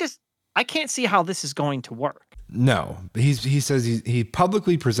 I can't see how this is going to work. No, he says he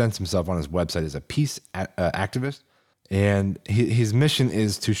publicly presents himself on his website as a peace activist, and his mission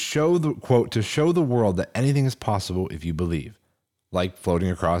is to show the world that anything is possible if you believe, like floating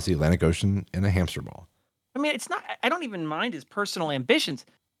across the Atlantic Ocean in a hamster ball. I mean, it's not. I don't even mind his personal ambitions.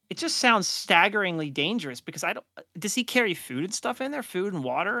 It just sounds staggeringly dangerous because does he carry food and stuff in there? Food and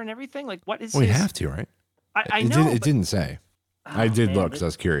water and everything? Like, what is? Well, you have to, right? I know. It didn't say. I did look because I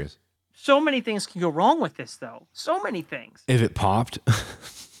was curious. So many things can go wrong with this, though. So many things. If it popped,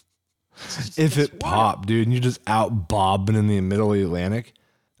 popped, dude, and you're just out bobbing in the middle of the Atlantic.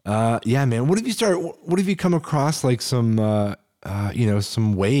 Yeah, man. What if you come across like some,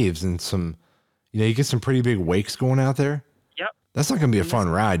 some waves and some, you get some pretty big wakes going out there? Yep. That's not going to be a fun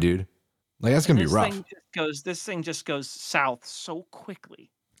ride, dude. Like, that's going to be rough. This thing just goes south so quickly.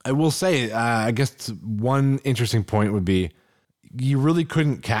 I will say, I guess one interesting point would be you really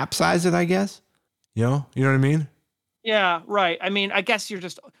couldn't capsize it, I guess. You know what I mean? Yeah, right. I mean, I guess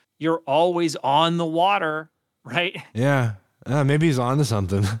you're always on the water, right? Yeah. Maybe he's on to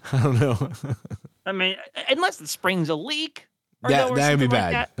something. I don't know. I mean, unless the spring's a leak. That'd be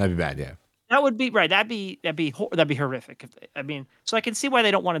bad. That'd be bad, yeah. That would be right. That'd be horrific. So I can see why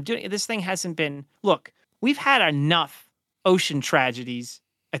they don't want to do it. This thing hasn't been. Look, we've had enough ocean tragedies,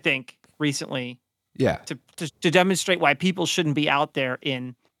 I think, recently. Yeah. To demonstrate why people shouldn't be out there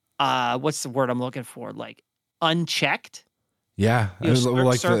in, what's the word I'm looking for? Like unchecked. Yeah.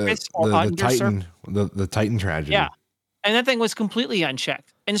 Like the Titan, the Titan tragedy. Yeah. And that thing was completely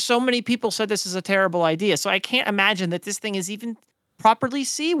unchecked. And so many people said this is a terrible idea. So I can't imagine that this thing is even properly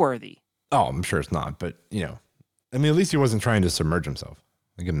seaworthy. Oh, I'm sure it's not, but at least he wasn't trying to submerge himself.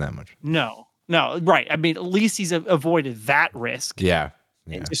 I'll give him that much. No, right. I mean, at least he's avoided that risk. Yeah.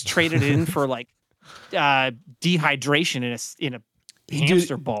 And just traded it in for like dehydration in a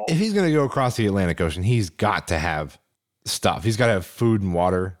hamster ball. If he's going to go across the Atlantic Ocean, he's got to have stuff. He's got to have food and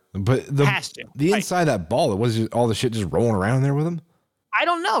water. But the inside of that ball, was just all the shit just rolling around there with him? I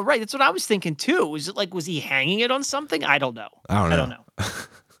don't know. Right. That's what I was thinking too. Was he hanging it on something? I don't know. I don't know.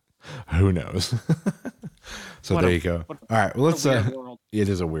 Who knows? So there you go. All right. Well, let's. It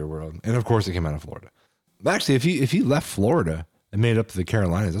is a weird world, and of course, it came out of Florida. But actually, if he left Florida and made it up to the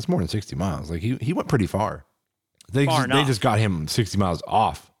Carolinas, that's more than 60 miles. Like he went pretty far. They just got him 60 miles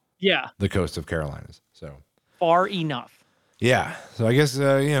off. Yeah. The coast of Carolinas. So far enough. Yeah. So I guess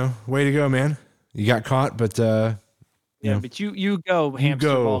way to go, man. You got caught, but but you go,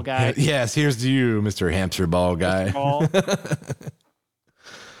 hamster ball guy. Yes, here's to you, Mr. Hamster Ball guy. Ball.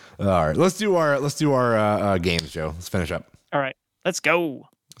 All right, let's do our games, Joe. Let's finish up. All right, let's go.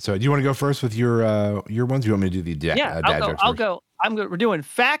 So, do you want to go first with your ones? You want me to do the dad jokes? I'll go. We're doing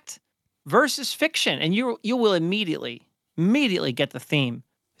fact versus fiction, and you will immediately get the theme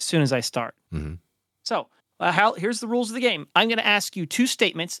as soon as I start. Mm-hmm. So, here's the rules of the game. I'm going to ask you two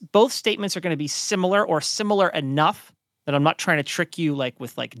statements. Both statements are going to be similar or similar enough that I'm not trying to trick you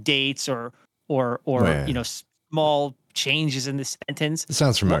with dates or small changes in the sentence. It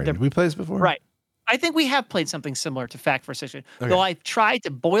sounds familiar. Did we play this before? Right. I think we have played something similar to fact versus fiction. Okay. Though I've tried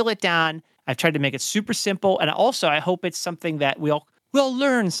to boil it down. I've tried to make it super simple, and also I hope it's something that we'll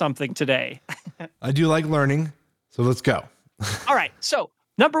learn something today. I do like learning, so let's go. All right. So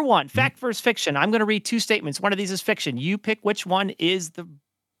number one, fact versus fiction. I'm going to read two statements. One of these is fiction. You pick which one is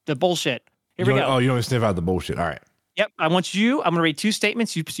the bullshit. Here we go. Oh, you want to sniff out the bullshit. All right. Yep. I'm going to read two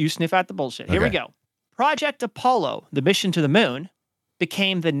statements. You sniff out the bullshit. Here we go. Project Apollo, the mission to the moon,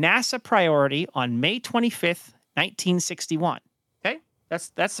 became the NASA priority on May 25th, 1961. Okay? That's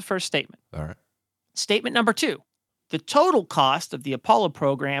the first statement. All right. Statement number two. The total cost of the Apollo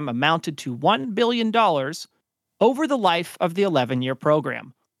program amounted to $1 billion over the life of the 11-year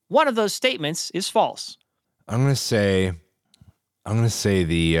program. One of those statements is false. I'm going to say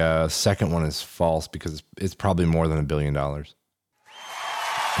the second one is false because it's probably more than $1 billion.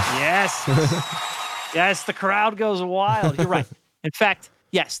 Yes. Yes, the crowd goes wild. You're right. In fact,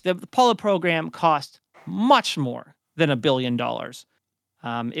 yes, the Apollo program cost much more than $1 billion.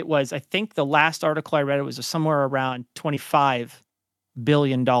 It was, I think the last article I read, it was somewhere around $25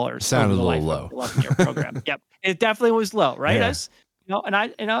 billion Sounded over the a life little of the low. 11-year program. Yep. It definitely was low, right? Yeah.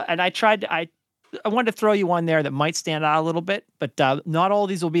 And I tried to, I wanted to throw you one there that might stand out a little bit, but not all of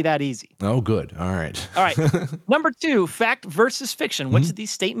these will be that easy. Oh, good. All right. All right. Number 2, fact versus fiction. Which Mhm. of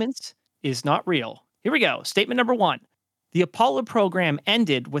these statements is not real? Here we go. Statement number 1. The Apollo program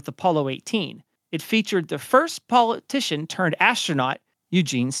ended with Apollo 18. It featured the first politician turned astronaut,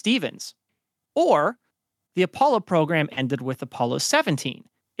 Eugene Stevens. Or the Apollo program ended with Apollo 17.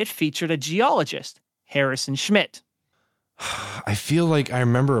 It featured a geologist, Harrison Schmitt. I feel like I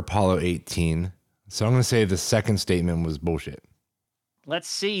remember Apollo 18. So I'm going to say the second statement was bullshit. Let's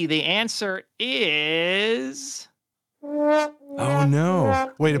see. The answer is Oh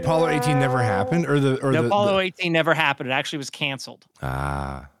no! Wait, Apollo 18 never happened, or no, Apollo 18 never happened. It actually was canceled.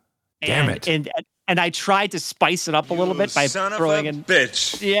 Damn it! And I tried to spice it up a little bit by throwing in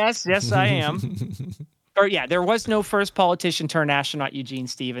bitch. Yes, I am. There was no first politician turned astronaut, Eugene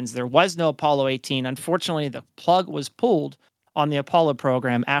Stevens. There was no Apollo 18. Unfortunately, the plug was pulled on the Apollo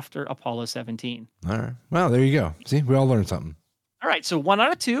program after Apollo 17. All right. Well, there you go. See, we all learned something. All right, so 1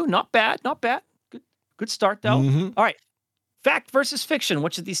 out of 2, not bad. Good start though. Mhm. All right, fact versus fiction.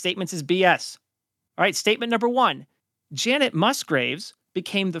 Which of these statements is BS? All right, statement number 1: Janet Musgraves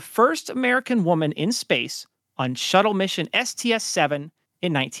became the first American woman in space on shuttle mission STS-7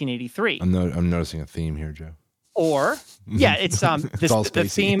 in 1983. I'm noticing a theme here, Joe. Or it's It's all the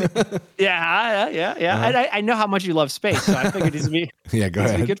spacey. theme. Yeah. I know how much you love space, so I figured this would be Yeah, go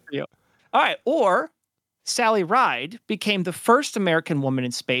this would be ahead. good for you. All right, or Sally Ride became the first American woman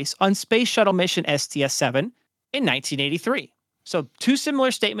in space on space shuttle mission STS-7 in 1983. So 2 similar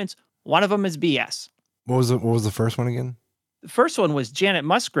statements. One of them is BS. What was the first one again? The first one was Janet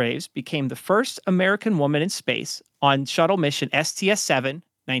Musgraves became the first American woman in space on shuttle mission STS-7,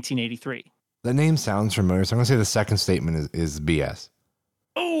 1983. That name sounds familiar, so I'm gonna say the second statement is BS.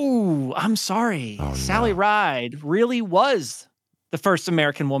 Oh, I'm sorry. Oh, no. Sally Ride really was the first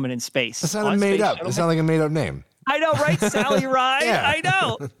American woman in space. That sounded on made space up. shuttle It sounded like a made up name. I know, right? Sally Ride. Yeah. I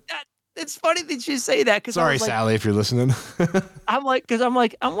know. It's funny that you say that because Sorry, Sally, if you're listening. I'm like,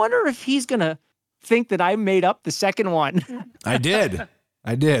 I wonder if he's gonna think that I made up the second one. I did.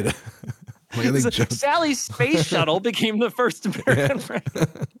 Sally's space shuttle became the first American.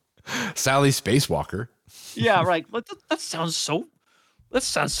 Sally Spacewalker. Yeah, right. That sounds so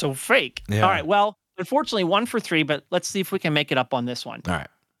fake. Yeah. All right. Well, unfortunately, 1 for 3, but let's see if we can make it up on this one. All right.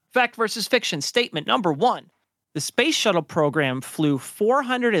 Fact versus fiction. Statement number 1. The space shuttle program flew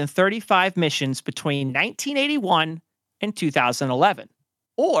 435 missions between 1981 and 2011.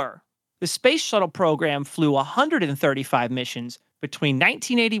 Or the space shuttle program flew 135 missions between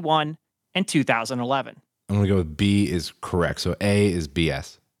 1981 and 2011. I'm gonna go with B is correct. So A is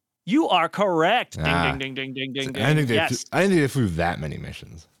BS. You are correct. Ding, Ah. ding, ding, ding, ding, ding, I ding. didn't Yes. think they flew that many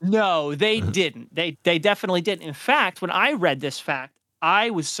missions. No, they didn't. They definitely didn't. In fact, when I read this fact,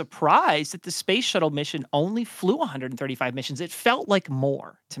 I was surprised that the space shuttle mission only flew 135 missions. It felt like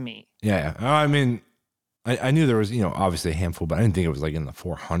more to me. Yeah. Oh, I mean, I knew there was, obviously a handful, but I didn't think it was like in the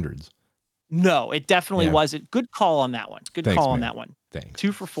 400s. No, it definitely Yeah. wasn't. Good call on that one. Good Thanks, call on man. that one. Thanks.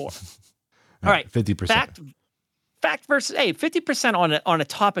 2 for 4. All right. 50%. Fact versus 50% on a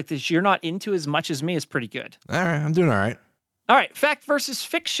topic that you're not into as much as me is pretty good. All right. I'm doing all right. All right. Fact versus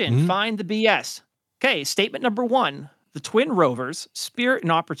fiction. Mhm. Find the BS. Okay. Statement number 1. The twin rovers, Spirit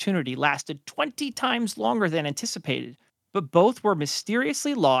and Opportunity, lasted 20 times longer than anticipated, but both were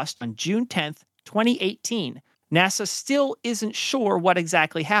mysteriously lost on June 10th, 2018. NASA still isn't sure what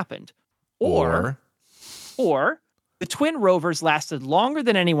exactly happened. Or the twin rovers lasted longer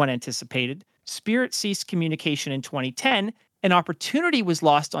than anyone anticipated. Spirit ceased communication in 2010, and Opportunity was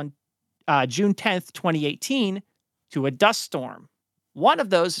lost on June 10th, 2018 to a dust storm. One of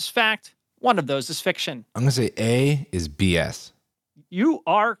those is fact. One of those is fiction. I'm gonna say A is BS. You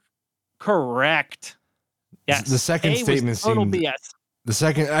are correct. Yes. The second A was statement total seemed. BS. The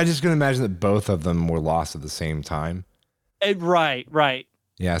second, I just gonna imagine that both of them were lost at the same time. Right.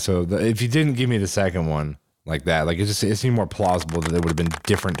 Yeah. So if you didn't give me the second one like that, like it seemed more plausible that it would have been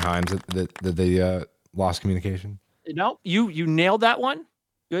different times that they lost communication. No, you nailed that one.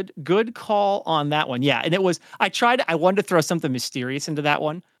 Good call on that one. Yeah, and it was. I wanted to throw something mysterious into that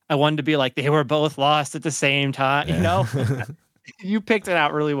one. I wanted to be like they were both lost at the same time. Yeah. You picked it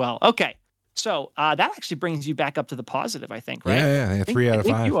out really well. Okay, so that actually brings you back up to the positive, I think. Right? Yeah. 3 out of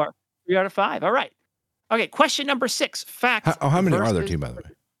 5. You are 3 out of 5. All right. Okay. Question number 6. Fact. How many are there, versus- too, by the way?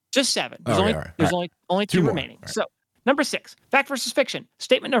 Just 7. Oh, There's okay, all right. only 2 Two more. remaining. All right. So number 6. Fact versus fiction.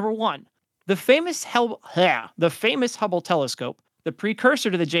 Statement number 1. The famous Hubble telescope the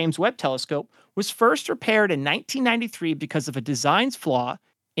precursor to the James Webb Telescope, was first repaired in 1993 because of a design flaw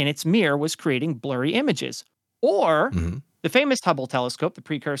in its mirror was creating blurry images. Or the famous Hubble telescope, the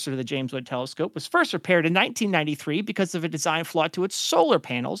precursor to the James Webb Telescope, was first repaired in 1993 because of a design flaw to its solar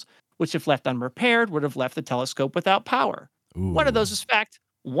panels, which, if left unrepaired, would have left the telescope without power. Ooh. One of those is fact.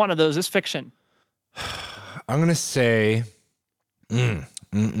 One of those is fiction. I'm going to say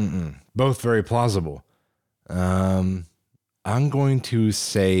both very plausible. I'm going to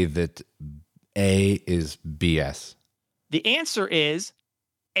say that A is BS. The answer is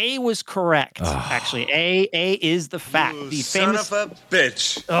A was correct. Actually, A is the fact. You the son famous, of a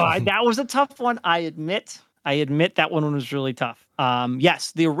bitch. that was a tough one. I admit that one was really tough.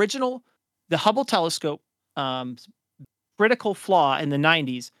 Yes, the Hubble telescope, critical flaw in the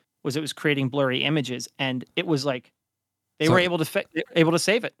 90s was it was creating blurry images, and it was like they were able to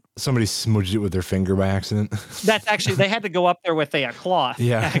save it. Somebody smudged it with their finger by accident. That's actually, they had to go up there with a cloth.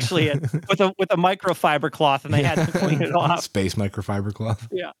 Yeah. Actually, with a microfiber cloth, and they had to clean it off. Space microfiber cloth.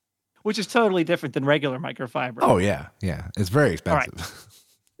 Yeah, which is totally different than regular microfiber. Oh yeah, it's very expensive.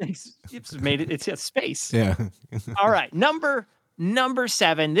 All right. It's made it. It's space. Yeah. All right, number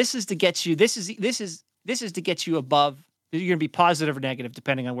 7. This is to get you. This is to get you above. You're going to be positive or negative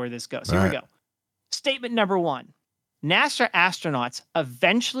depending on where this goes. Here we go. Statement number 1. NASA astronauts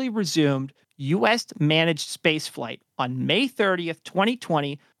eventually resumed U.S. managed spaceflight on May 30th,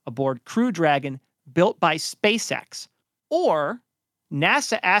 2020, aboard Crew Dragon built by SpaceX. Or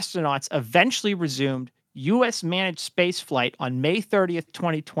NASA astronauts eventually resumed U.S. managed spaceflight on May 30th,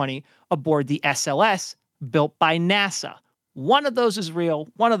 2020, aboard the SLS built by NASA. One of those is real.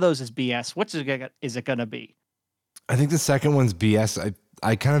 One of those is BS. Which is it going to be? I think the second one's BS.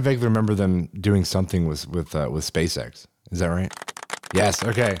 I kind of vaguely remember them doing something with SpaceX. Is that right? Yes.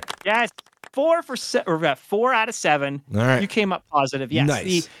 Okay. Yes. 4 out of 7. All right. You came up positive.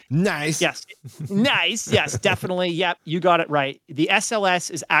 Yes. Nice. Yes. Nice. Yes, definitely. Yep. You got it right. The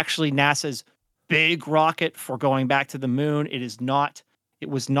SLS is actually NASA's big rocket for going back to the moon. It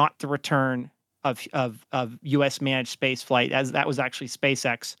was not the return of U.S. managed space flight, as that was actually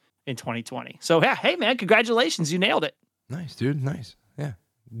SpaceX in 2020. So yeah, hey man, congratulations. You nailed it. Nice, dude. Nice. Yeah.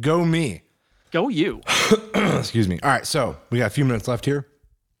 Go me. Go you. Excuse me. All right. So we got a few minutes left here.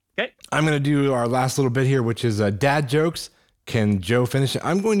 Okay. I'm going to do our last little bit here, which is dad jokes. Can Joe finish it?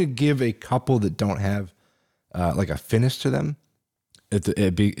 I'm going to give a couple that don't have like a finish to them at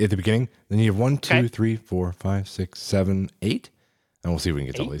the beginning. Then you have 1, 2, 3, 4, 5, 6, 7, 8. And we'll see if we can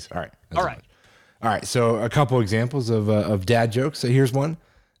get to all these. All right. All right. All right. So a couple examples of dad jokes. So here's one.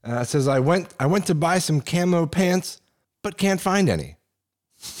 It says, I went to buy some camo pants, but can't find any.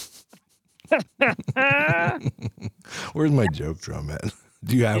 Where's my joke drum at?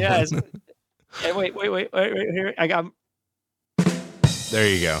 Do you have one? Hey, wait. Here, I got. There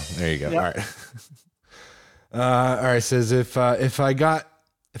you go. Yep. All right. All right. It says if I got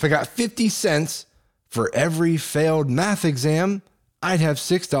 50 cents for every failed math exam, I'd have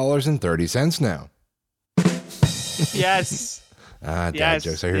 $6.30 now. Yes. Dad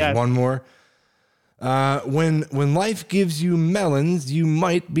joke. So here's one more. When life gives you melons, you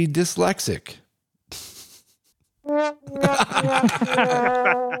might be dyslexic. I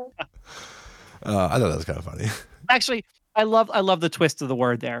thought that was kind of funny. Actually, I love the twist of the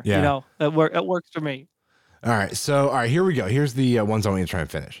word there. Yeah. You know, it works for me. All right. So, here we go. Here's the ones I want you to try and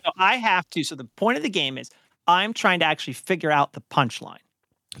finish. So I have to. So the point of the game is I'm trying to actually figure out the punchline.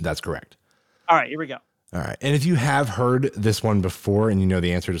 That's correct. All right, here we go. All right. And if you have heard this one before and you know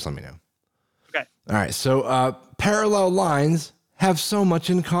the answer, just let me know. Okay. All right. So, parallel lines have so much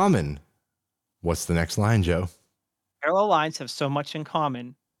in common. What's the next line, Joe? Parallel lines have so much in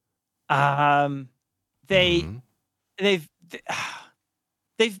common. They've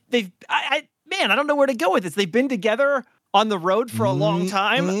man, I don't know where to go with this. They've been together on the road for a long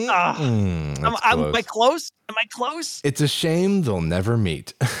time. Am I close? Am I close? It's a shame they'll never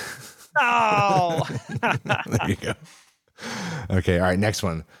meet. Oh. There you go. Okay. All right. Next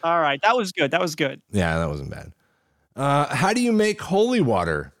one. All right. That was good. Yeah, that wasn't bad. How do you make holy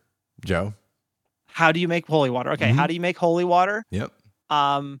water, Joe? How do you make holy water? Okay. How do you make holy water? Yep.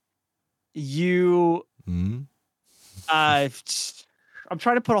 I'm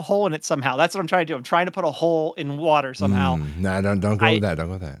trying to put a hole in it somehow. That's what I'm trying to do. I'm trying to put a hole in water somehow. No, don't go with that. Don't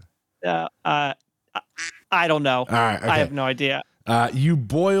go with that. I don't know. All right. Okay. I have no idea. You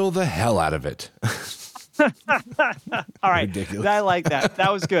boil the hell out of it. All right. Ridiculous. I like that.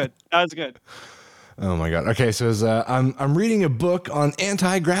 That was good. Oh my God. Okay. So I'm reading a book on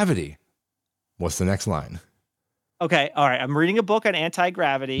anti-gravity. What's the next line? Okay. All right. I'm reading a book on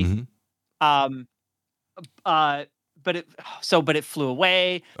anti-gravity. but it flew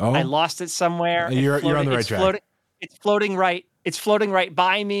away. Oh. I lost it somewhere. You're on the right track. It's floating right. It's floating right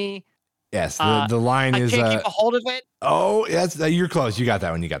by me. Yes, the line is. I can't keep a hold of it. Oh, yes, you're close. You got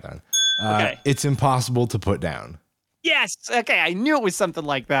that one. Okay. It's impossible to put down. Yes. Okay, I knew it was something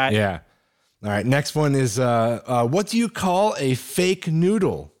like that. Yeah. All right. Next one is what do you call a fake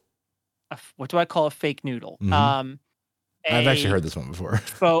noodle? What do I call a fake noodle? Mm-hmm. I've actually heard this one before.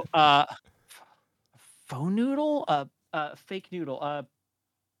 Faux noodle? A fake noodle. I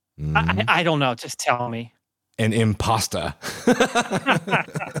don't know. Just tell me. An impasta.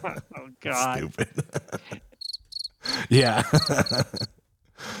 Oh God. Stupid. Yeah.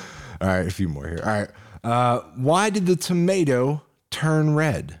 All right, a few more here. All right. Why did the tomato turn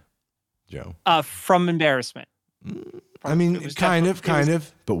red, Joe? From embarrassment. I mean, kind of,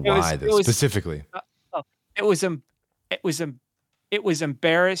 but why specifically? It was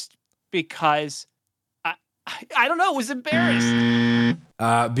embarrassed because I don't know. It was embarrassed.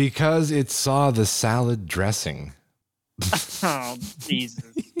 Because it saw the salad dressing. Oh, Jesus.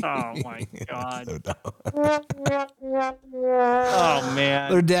 Oh, my God. So dumb. Oh,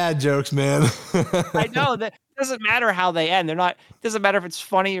 man. They're dad jokes, man. I know that it doesn't matter how they end. It doesn't matter if it's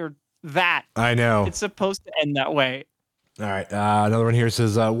funny or that. I know. It's supposed to end that way. All right. Another one here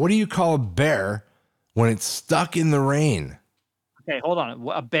says, what do you call a bear when it's stuck in the rain? Okay, hold on.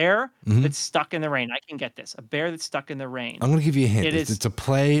 A bear that's stuck in the rain. I can get this. A bear that's stuck in the rain. I'm going to give you a hint. It's a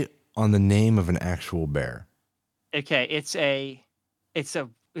play on the name of an actual bear. Okay, it's a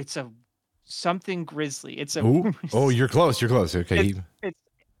something grizzly. It's a Oh, you're close. Okay.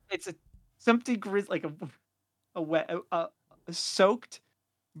 It's a something grizzly, like a wet soaked.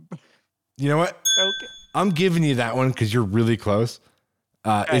 You know what? Okay. I'm giving you that one because you're really close.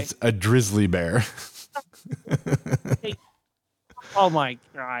 Okay. It's a drizzly bear. Hey. Oh my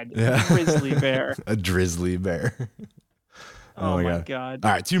God. Yeah. Grizzly bear. A drizzly bear. Oh my God.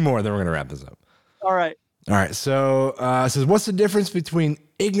 All right, two more, then we're going to wrap this up. All right. So it says, what's the difference between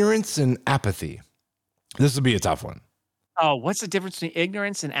ignorance and apathy? This will be a tough one. Oh, what's the difference between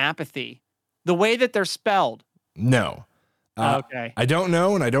ignorance and apathy? The way that they're spelled. No. Okay. I don't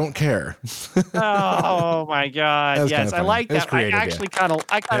know and I don't care. Oh my God. Yes, I like that. Creative, I actually kind of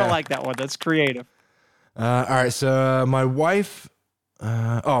like that one. That's creative. All right. So my wife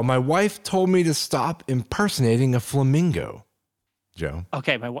told me to stop impersonating a flamingo. Joe.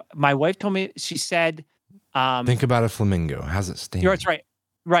 Okay. My wife told me, she said, think about a flamingo. How's it stand? That's right.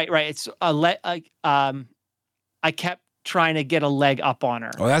 Right. It's I kept trying to get a leg up on her.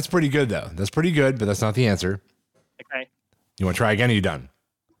 Oh, that's pretty good though. That's pretty good, but that's not the answer. Okay. You want to try again? Or are you done?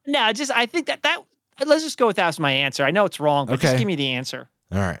 No, I think that let's just go with that's my answer. I know it's wrong, but just give me the answer.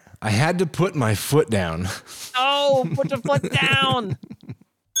 All right. I had to put my foot down. Oh, put the foot down.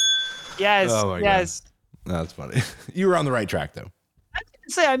 Yes. Oh my yes. God. That's funny. You were on the right track though.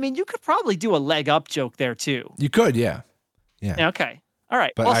 I mean, you could probably do a leg up joke there too. You could, yeah. Yeah. Okay. All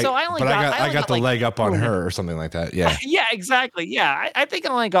right. But I got the leg up on her or something like that. Yeah. Yeah, exactly. Yeah. I think I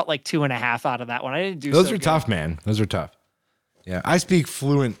only got like 2.5 out of that one. I didn't do Those are tough, man. Those are tough. Yeah. I speak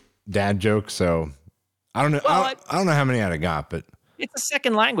fluent dad jokes, so I don't know. Well, I don't know how many I got, but it's a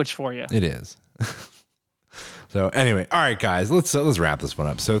second language for you. It is. So anyway, all right, guys, let's wrap this one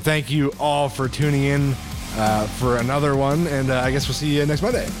up. So thank you all for tuning in for another one, and I guess we'll see you next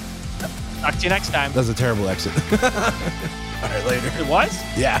Monday. Talk to you next time. That was a terrible exit. All right, later. It was?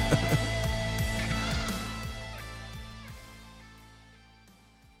 Yeah.